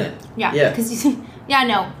 Disneyland. Yeah. Because,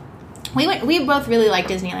 no. We both really like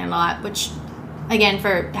Disneyland a lot, which, again,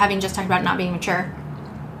 for having just talked about not being mature,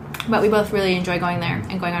 but we both really enjoy going there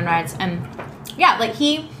and going on rides. And, like,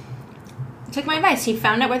 he took my advice. He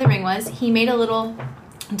found out where the ring was. He made a little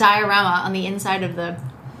diorama on the inside of the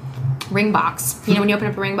ring box. When you open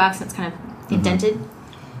up a ring box and it's kind of indented.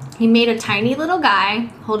 He made a tiny little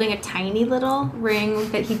guy holding a tiny little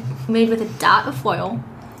ring that he made with a dot of foil.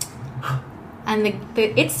 And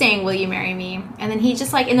it's saying, "Will you marry me?" And then he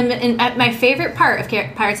just like at my favorite part of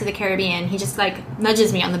Pirates of the Caribbean, he just like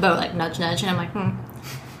nudges me on the boat, like nudge, nudge, and I'm like,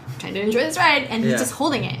 trying to enjoy this ride, and he's just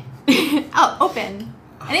holding it out open,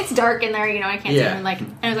 and it's dark in there, I can't see him,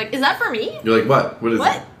 and I was like, "Is that for me?" You're like, "What? What is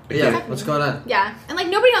what? it?" Yeah, what's going on? Yeah, and like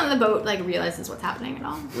nobody on the boat like realizes what's happening at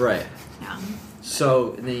all. Right. Yeah.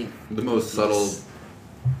 So the most subtle.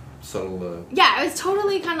 Yeah, it was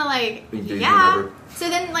totally kind of like ever. So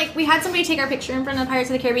then, like, we had somebody take our picture in front of Pirates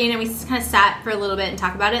of the Caribbean, and we just kind of sat for a little bit and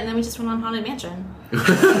talked about it, and then we just went on Haunted Mansion.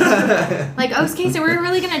 Like, okay, so we're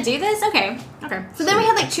really gonna do this? Okay. So then we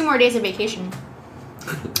had like 2 more days of vacation,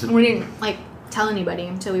 and we didn't like tell anybody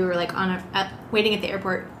until we were like waiting at the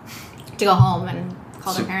airport to go home and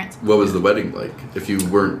call their parents. What was the wedding like? If you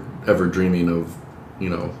weren't ever dreaming of,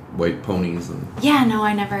 white ponies and. Yeah, no,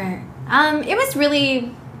 I never. It was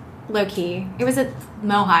really low key. It was at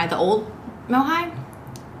Mohi, the old Mohi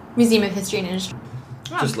Museum of History and Industry.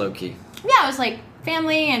 Just low key. Yeah, it was like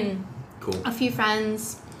family and a few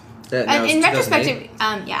friends. In retrospect,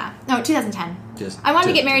 2010. I wanted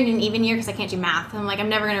to get married in an even year because I can't do math. I'm like, I'm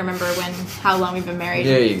never going to remember how long we've been married.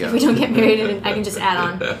 There you go. If we don't get married, I can just add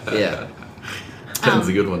on. Yeah. 10's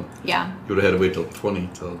a good one. Yeah. You would have had to wait till 20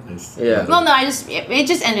 till. Yeah. Well, no, it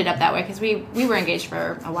just ended up that way because we were engaged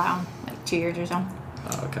for a while, like 2 years or so.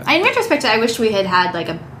 Oh, okay. In retrospect, I wish we had like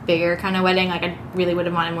a bigger kind of wedding. Like, I really would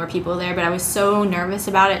have wanted more people there, but I was so nervous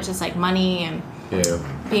about it, just like money and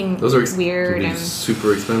being those are weird and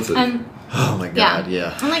super expensive. Oh my god,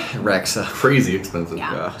 yeah. And like Rexa. Crazy expensive.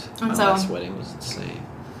 Yeah. God. And My so, last wedding was insane.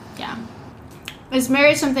 Yeah. Is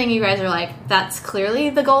marriage something you guys are like, that's clearly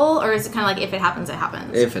the goal, or is it kind of like, if it happens, it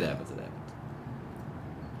happens? If it happens, it happens.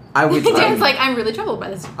 I would. Dan's like, I'm really troubled by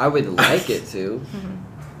this. I would like it to.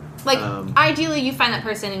 Like, ideally, you find that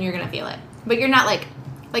person and you're gonna feel it, but you're not like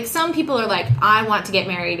some people are like, I want to get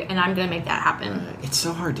married and I'm gonna make that happen. It's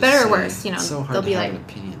so hard to better say. or worse, It's so hard they'll to be have like, an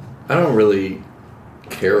opinion. I don't really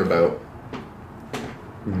care about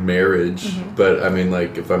marriage, but I mean,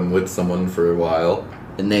 like, if I'm with someone for a while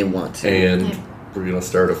and they want to, and we're gonna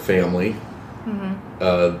start a family,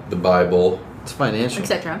 the Bible, it's financial,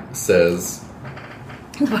 etc. says.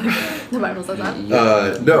 The Bible says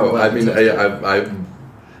that. No, I mean,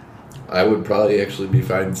 I would probably actually be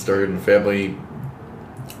fine starting a family,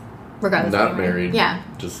 regardless, not married. Yeah,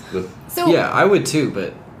 just with. So yeah, I would too,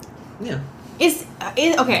 but yeah. Is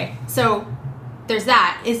okay? So there's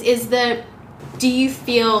that. Do you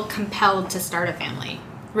feel compelled to start a family,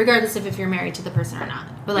 regardless of if you're married to the person or not?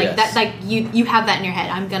 But like that, like you have that in your head.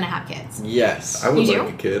 I'm gonna have kids. Yes, I would you like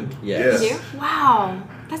do? a kid. Yes. You do? Wow,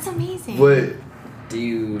 that's amazing. What? Do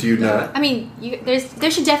you not? I mean, there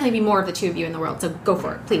should definitely be more of the two of you in the world. So go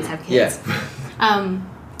for it. Please have kids. Yeah.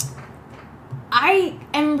 I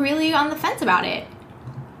am really on the fence about it.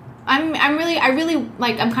 I'm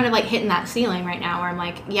kind of like hitting that ceiling right now where I'm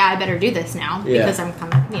like, yeah, I better do this now because I'm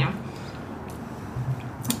kind of,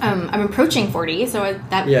 I'm approaching 40, so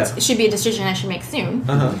that should be a decision I should make soon.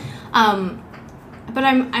 Uh-huh. But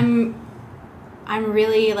I'm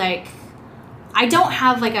really like, I don't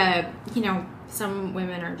have like a, some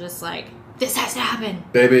women are just like, this has to happen.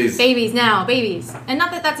 Babies now, babies. And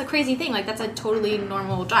not that that's a crazy thing. Like, that's a totally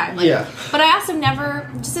normal drive. Like, yeah. But I also never,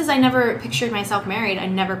 just as I never pictured myself married, I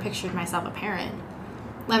never pictured myself a parent.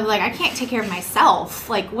 Like, I can't take care of myself.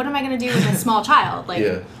 Like, what am I going to do with a small child?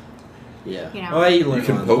 Like, yeah. Oh, you learn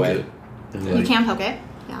can on the poke way. it. You can poke it.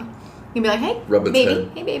 Yeah. You can be like, hey, Rub its baby.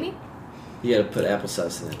 head. Hey, baby. You got to put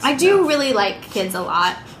applesauce in it. I do really like kids a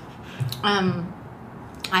lot. I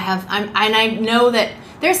know that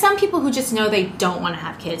there's some people who just know they don't want to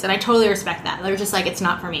have kids, and I totally respect that. They're just like, it's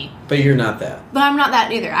not for me. But you're not that. But I'm not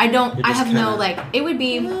that either. I have no, like, it would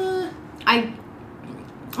be, a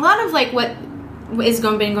lot of, like, what is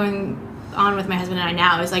been going on with my husband and I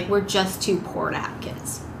now is, like, we're just too poor to have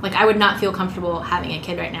kids. Like, I would not feel comfortable having a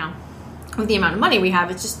kid right now with the amount of money we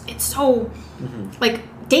have. It's just, it's so, like,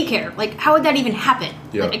 daycare. Like, how would that even happen?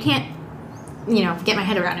 Yeah. Like, I can't, get my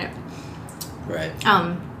head around it. Right.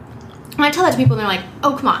 When I tell that to people, they're like,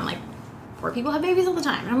 oh, come on, like, poor people have babies all the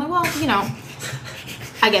time. And I'm like, well,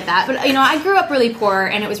 I get that. But, I grew up really poor,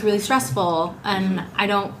 and it was really stressful, and I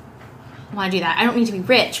don't want to do that. I don't need to be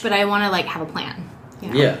rich, but I want to, like, have a plan.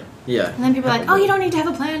 Yeah. And then people are like, oh, you don't need to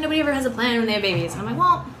have a plan. Nobody ever has a plan when they have babies. And I'm like,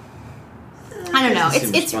 well, I don't know.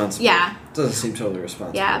 It's yeah. It doesn't seem totally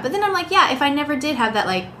responsible. Yeah, but then I'm like, yeah, if I never did have that,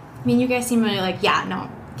 like, I mean, you guys seem really like, yeah, no,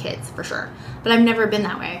 kids, for sure. But I've never been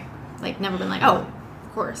that way. Like, never been like, oh,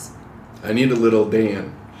 of course. I need a little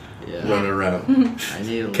Dan running around. I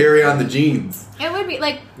need carry on the genes. It would be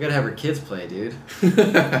like... You gotta have her kids play, dude.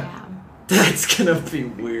 Yeah. That's gonna be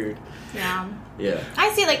weird. Yeah. Yeah.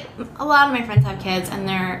 I see, like, a lot of my friends have kids, and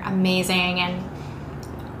they're amazing, and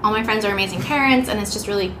all my friends are amazing parents, and it's just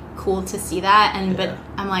really cool to see that, and but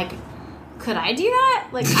I'm like, could I do that?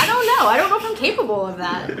 Like, I don't know. I don't know if I'm capable of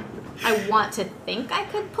that. I want to think I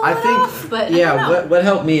could pull it off, but yeah. I don't know. What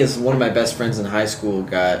helped me is one of my best friends in high school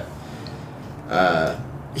got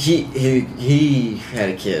he had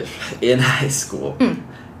a kid in high school.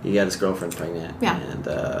 He got his girlfriend pregnant. Yeah. And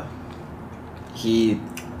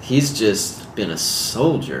he's just been a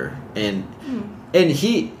soldier, and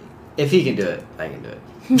he, if he can do it, I can do it.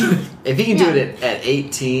 If he can do it at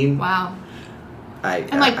 18, wow. I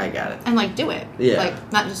got it. And, like, do it. Yeah.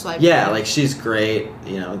 Like, not just, like... Yeah, like, she's great.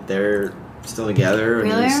 They're still together.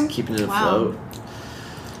 Really? And he's keeping it afloat.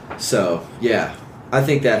 So, yeah. I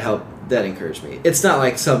think that helped. That encouraged me. It's not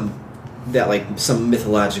like some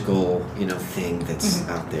mythological, thing that's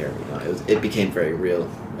out there. It became very real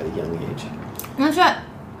at a young age. And that's what...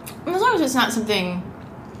 As long as it's not something...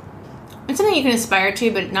 It's something you can aspire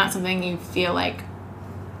to, but not something you feel like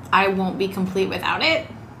I won't be complete without it.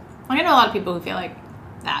 Like, I know a lot of people who feel like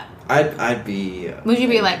that. I'd be. Would you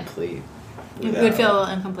be like complete? You would feel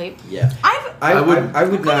incomplete. Yeah. I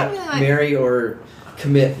would not marry or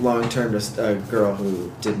commit long term to a girl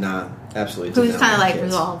who did not absolutely. Who's kind of like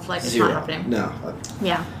resolved, like it's not happening. No.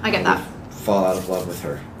 Yeah, I get that. Fall out of love with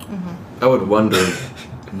her. I would wonder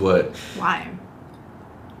what.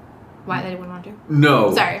 Why they wouldn't want to?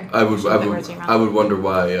 No. Sorry. I would wonder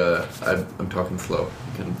why. I'm talking slow.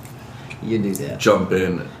 You do that. Jump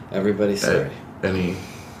in. Everybody's sorry. At any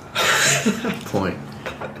point.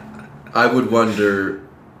 I would wonder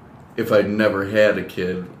if I never had a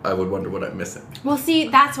kid, I would wonder what I'm missing. Well, see,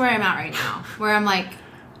 that's where I'm at right now. Where I'm like,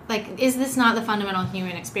 is this not the fundamental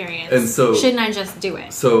human experience? And so... Shouldn't I just do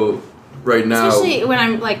it? So, right now... Especially when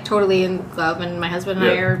I'm, like, totally in love and my husband and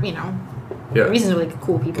I are, reasonably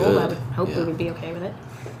cool people. I would hope we would be okay with it.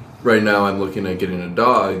 Right now I'm looking at getting a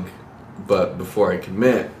dog, but before I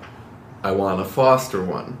commit, I want to foster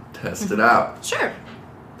one. Test it out. Sure.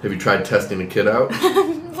 Have you tried testing a kid out?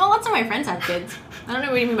 Well, lots of my friends have kids. I don't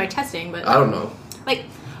know what you mean by testing, but... I don't know. Like,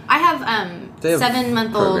 I have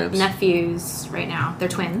 7-month-old nephews right now. They're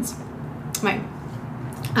twins. My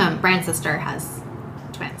Brian's sister has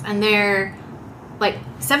twins. And they're, like,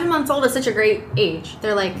 7 months old is such a great age.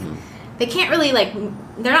 They're, like... They can't really, like...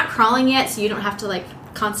 They're not crawling yet, so you don't have to, like...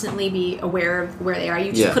 constantly be aware of where they are.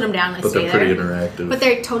 You just put them down and stay there. But they're pretty interactive. But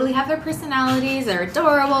they totally have their personalities. They're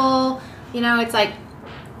adorable. It's like,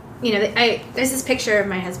 there's this picture of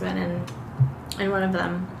my husband and one of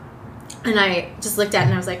them, and I just looked at it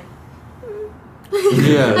and I was like,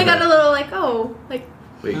 yeah. I got a little like, oh, like,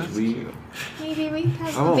 wait, maybe we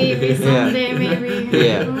have a baby someday, maybe.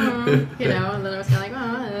 Yeah. And then I was kind of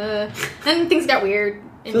like, Then things got weird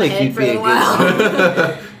in my head for a little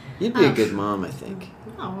while. You'd be a good mom, I think.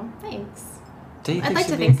 Oh, thanks. I'd like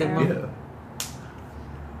to think so.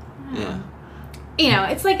 Yeah.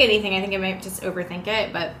 It's like anything. I think I might just overthink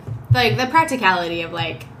it, but like the practicality of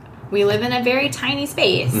like we live in a very tiny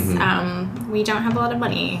space. Mm-hmm. We don't have a lot of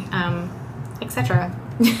money, etc.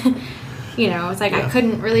 It's like I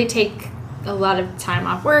couldn't really take a lot of time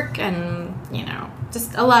off work, and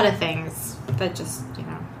just a lot of things that just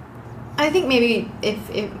I think maybe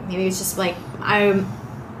maybe it's just like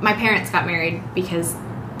my parents got married because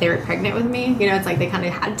they were pregnant with me. It's like they kind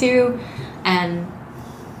of had to, and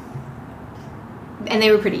and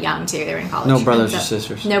they were pretty young too. They were in college. No brothers or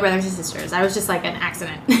sisters. No brothers or sisters. I was just like an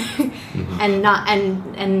accident,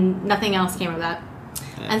 and nothing else came of that.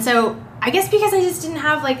 Yeah. And so I guess because I just didn't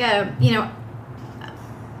have like a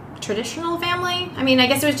traditional family. I mean, I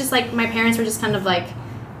guess it was just like my parents were just kind of like,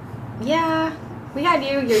 yeah, we had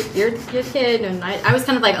you, you're kid, and I was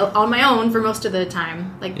kind of like on my own for most of the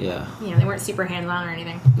time. Like, they weren't super hands-on or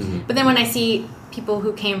anything. Mm-hmm. But then when I see people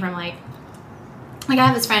who came from like I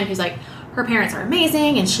have this friend who's like, her parents are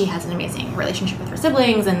amazing, and she has an amazing relationship with her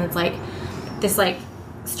siblings, and it's like this like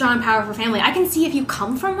strong, powerful family. I can see if you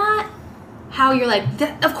come from that, how you're like,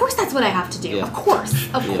 of course that's what I have to do. Yeah. Of course.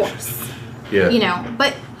 Yeah.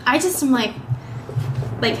 But I just am like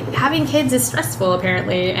having kids is stressful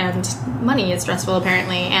apparently, and money is stressful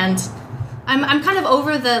apparently, and I'm kind of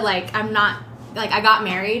over the like, I'm not like, I got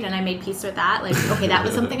married and I made peace with that. Like, okay, that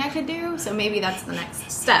was something I could do, so maybe that's the next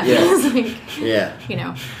step. Yeah.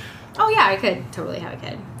 Like, oh yeah, I could totally have a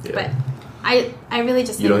kid, but I really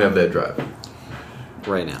just don't have that drive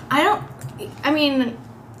right now.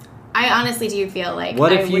 I honestly do feel like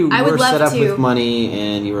what if you were set up with money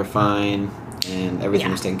and you were fine and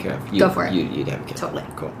everything was taken care of? Go for it. You'd have a kid. Totally.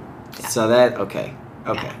 Cool. Yeah. So that okay.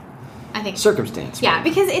 Yeah. I think circumstance. Yeah,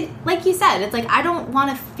 because it, like you said, it's like I don't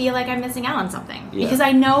want to feel like I'm missing out on something because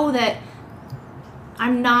I know that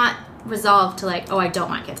I'm not resolved to like, oh, I don't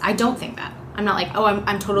want kids. I don't think that. I'm not like, oh,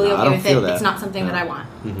 I'm totally okay with it. It's not something that I want.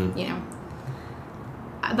 Mm-hmm.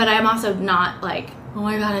 But I'm also not like, oh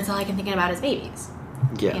my god, it's all I can think about is babies.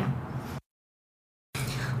 Yeah.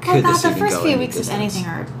 Oh god, the first few weeks of anything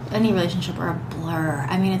or any relationship are a blur.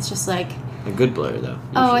 I mean, it's just like a good blur though.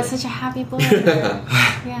 Usually. Oh, it's such a happy blur.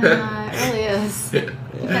 Yeah, it really is. You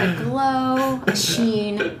got a glow, a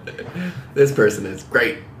sheen. This person is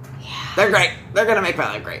great. Yeah. They're great. They're gonna make my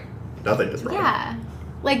life great. Nothing is wrong. Yeah.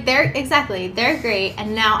 Like they're great,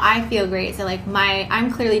 and now I feel great. So like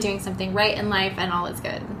I'm clearly doing something right in life, and all is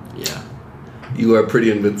good. Yeah. You are pretty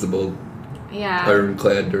invincible. Yeah.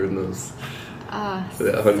 Ironclad during those.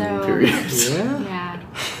 That honeymoon period. Yeah.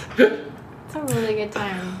 It's a really good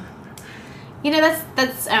time.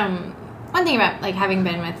 That's one thing about like having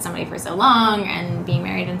been with somebody for so long and being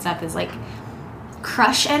married and stuff is like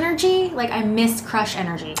crush energy. Like I miss crush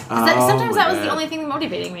energy. Sometimes that was the only thing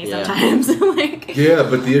motivating me. Sometimes like. Yeah,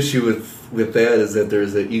 but the issue with that is that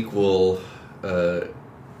there's an equal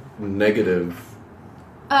negative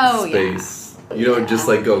space. Yeah. You don't just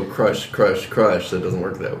like go crush. That doesn't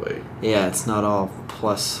work that way. Yeah, it's not all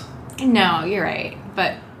plus. No, you're right,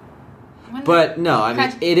 but no, I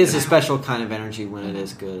mean it is a special kind of energy when it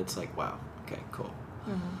is good. It's like, wow, okay, cool.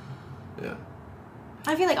 Mm-hmm. Yeah.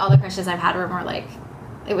 I feel like all the crushes I've had were more like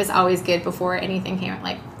it was always good before anything came.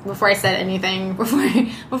 Like before I said anything, before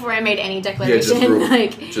I made any declaration,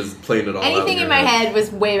 just playing it all. Anything out in my head was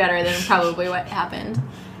way better than probably what happened.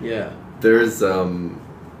 Yeah. There's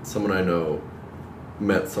someone I know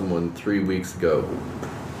met someone 3 weeks ago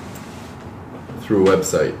through a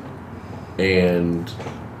website, and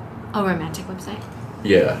a romantic website.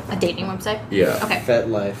 Yeah. A dating website. Yeah. Okay.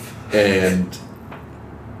 FetLife. And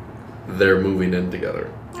they're moving in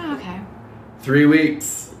together. Oh, okay. 3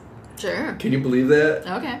 weeks. Sure. Can you believe that?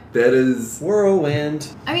 Okay. That is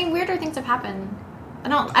whirlwind. I mean, weirder things have happened. I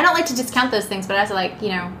don't like to discount those things, but I also like,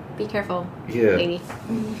 be careful, lady.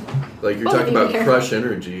 Like you're talking about crush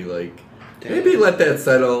energy, like maybe let that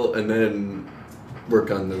settle and then work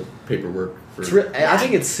on the paperwork. I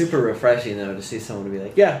think it's super refreshing though to see someone be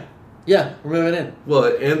like, yeah, we're moving in. Well,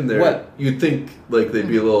 and you'd think like they'd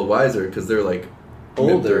be a little wiser because they're like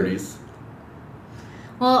older. Mid-30s.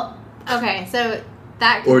 Well, okay, so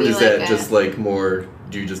that could or be does that just like more?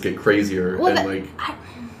 Do you just get crazier and like? I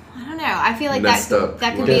don't know. I feel like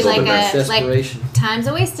that could be like time's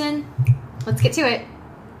a wasting. Let's get to it.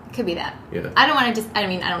 It could be that. Yeah. I don't want to I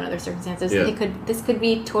don't know their circumstances. Yeah. This could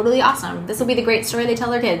be totally awesome. This will be the great story they tell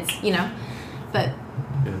their kids, But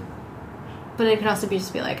it could also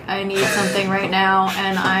just be like, I need something right now,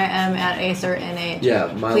 and I am at a certain age.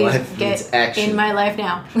 Yeah, my Please life needs action. in my life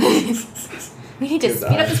now. We need to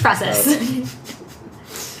speed up this process.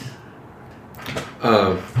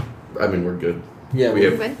 I mean, we're good. Yeah, we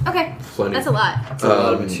have good. Okay, plenty. That's a lot. That's a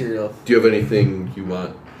lot of material. Do you have anything you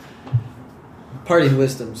want? Parting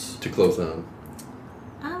wisdoms to close on.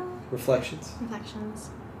 Reflections.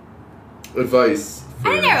 Advice.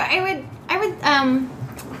 I don't know. I would.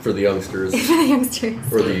 For the youngsters. For the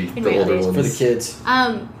youngsters. Or the older ones. For the kids.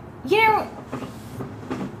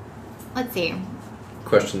 Let's see.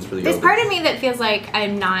 Questions for the There's older. part of me that feels like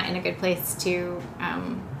I'm not in a good place to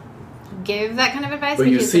give that kind of advice. But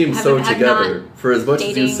you seem so together. For as much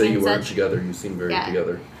as you say you aren't together, you seem very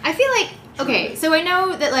together. I feel like okay, so I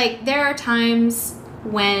know that, like, there are times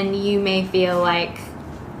when you may feel like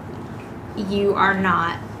you are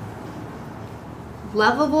not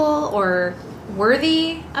lovable or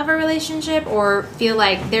worthy of a relationship, or feel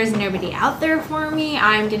like there's nobody out there for me,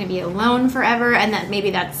 I'm gonna be alone forever, and that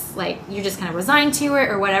maybe that's like you're just kind of resigned to it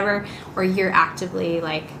or whatever, or you're actively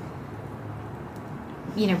like,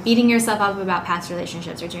 you know, beating yourself up about past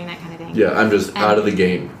relationships or doing that kind of thing. Yeah, I'm just out of the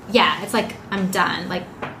game. Yeah, it's like I'm done, like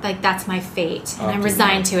that's my fate and I'm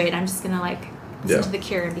resigned to it. I'm just gonna like listen to The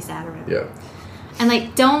Cure and be sad or whatever. Yeah. And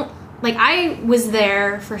like don't, like, I was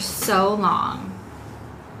there for so long.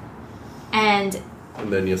 And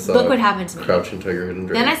then you saw look what happened to me. Crouching Tiger, Hidden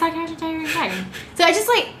Dragon. Then I saw Crouching Tiger, Hidden Dragon. So I just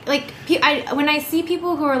when I see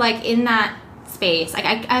people who are like in that space, like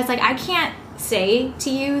I was like, I can't say to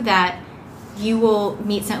you that you will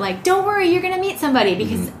meet some, like, don't worry, you're gonna meet somebody,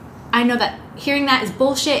 because I know that hearing that is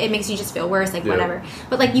bullshit. It makes you just feel worse, like whatever.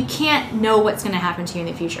 But like, you can't know what's gonna happen to you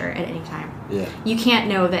in the future at any time. Yeah. You can't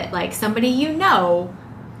know that like somebody you know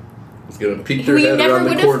It's gonna peek who their you head never around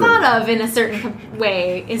would the have corner. thought of in a certain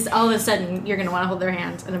way is all of a sudden you're going to want to hold their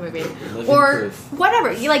hand in a movie. Living Or proof.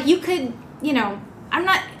 whatever. You could, you know,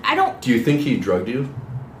 I don't Do you think he drugged you?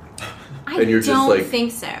 And you're just don't like,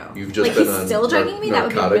 think so. you've just like, been he's on still drugging me? That would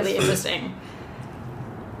be narcotics? really interesting.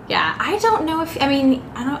 Yeah, I don't know if,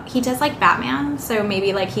 he does like Batman, so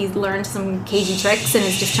maybe like he's learned some cagey tricks and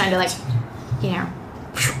is just trying to like, you know,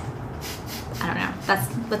 I don't know.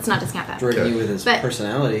 Let's not discount that. Drugging you with his But-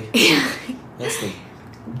 personality. That's the...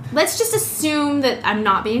 Let's just assume that I'm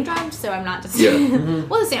not being drugged, so I'm not just. Yeah.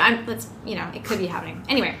 Well, let's it could be happening.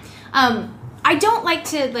 Anyway, I don't like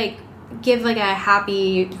to like give like a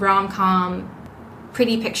happy rom-com,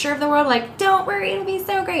 pretty picture of the world. Like, don't worry, it'll be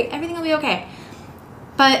so great, everything will be okay.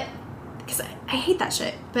 But because I hate that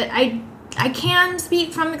shit. But I can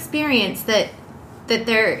speak from experience that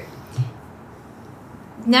there.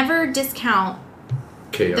 Never discount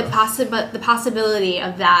Chaos. the possibility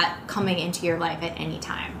of that coming into your life at any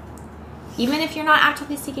time, even if you're not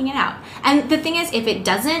actively seeking it out. And the thing is, if it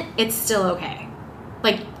doesn't, it's still okay.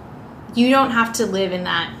 Like, you don't have to live in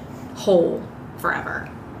that hole forever.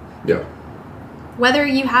 Yeah. Whether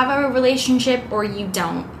you have a relationship or you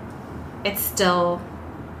don't, it's still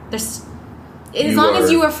there's as long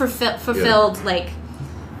as you are fulfilled like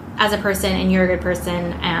as a person, and you're a good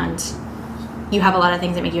person, and you have a lot of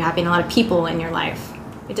things that make you happy and a lot of people in your life.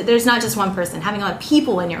 There's not just one person. Having a lot of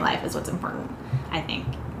people in your life is what's important, I think.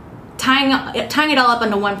 Tying it all up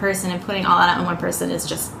onto one person and putting all that on one person is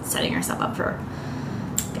just setting yourself up for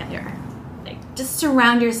failure. Like, just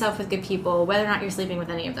surround yourself with good people, whether or not you're sleeping with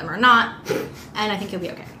any of them or not, and I think you'll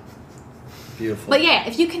be okay. Beautiful. But yeah,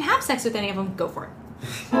 if you can have sex with any of them, go for it.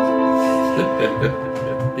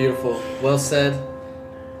 Beautiful. Well said.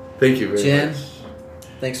 Thank you very Jen, much.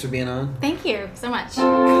 thanks for being on. Thank you so much. This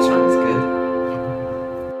one was good.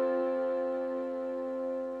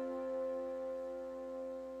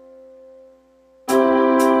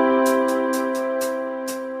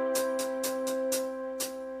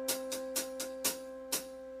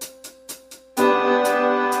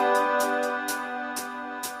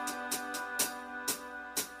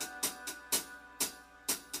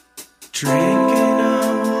 Drinking a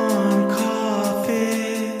warm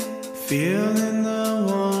coffee, feeling the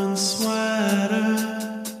warm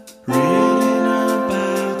sweater, reading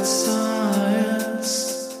about science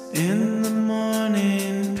in the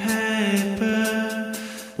morning paper,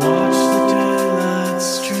 watch the daylight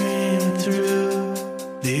stream through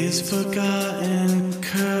these forgotten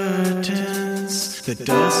curtains. The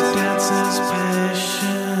dust dances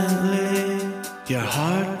patiently, your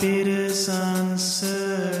heartbeat is uncertain.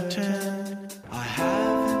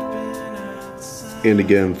 And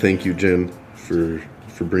again, thank you, Jen, for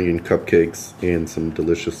bringing cupcakes and some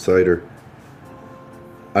delicious cider.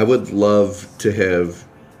 I would love to have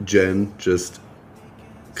Jen just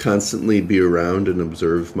constantly be around and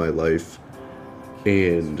observe my life,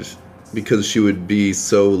 and because she would be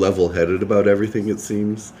so level-headed about everything, it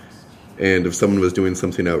seems. And if someone was doing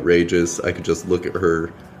something outrageous, I could just look at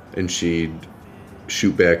her and she'd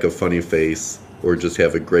shoot back a funny face or just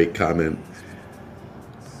have a great comment.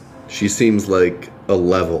 She seems like a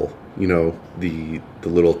level, you know, the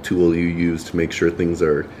little tool you use to make sure things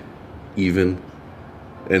are even.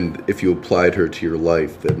 And if you applied her to your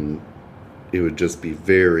life, then it would just be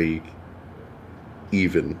very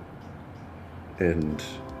even and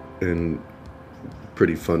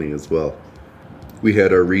pretty funny as well. We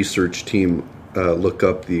had our research team look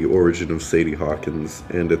up the origin of Sadie Hawkins,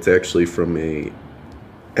 and it's actually from a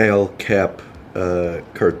Al Cap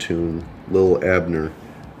cartoon, Lil Abner,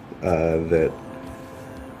 that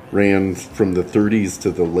ran from the 30s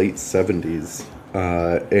to the late 70s.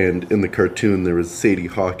 And in the cartoon, there was Sadie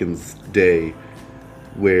Hawkins' Day,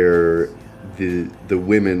 where the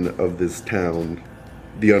women of this town,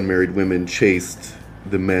 the unmarried women, chased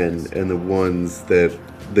the men, and the ones that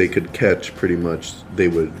they could catch, pretty much, they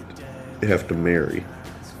would have to marry.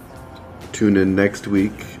 Tune in next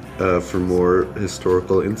week for more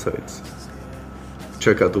historical insights.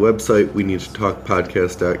 Check out the website,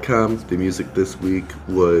 weneedtotalkpodcast.com. The music this week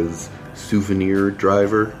was Souvenir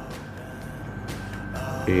Driver.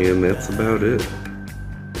 And that's about it.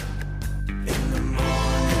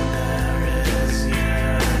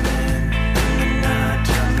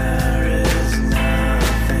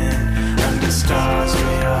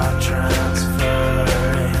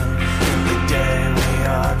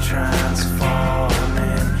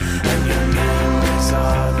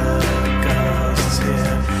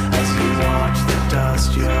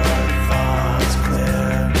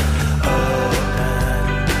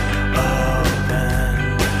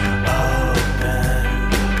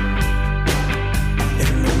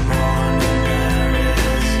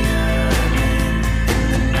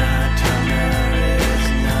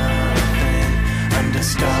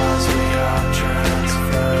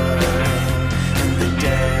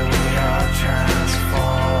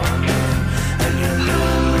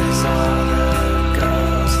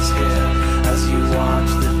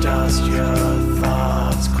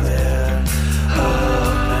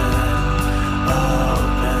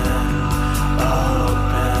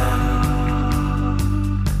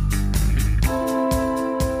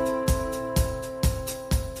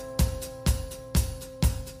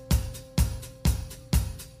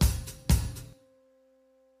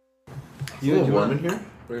 Is it warm in here?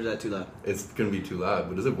 Or is that too loud? It's gonna be too loud,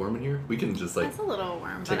 but is it warm in here? We can just It's a little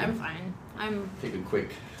warm, but I'm fine. Take a quick...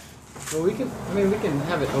 Well, we can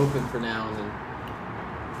have it open for now and then...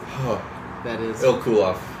 Oh. That is... It'll cool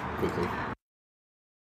off quickly.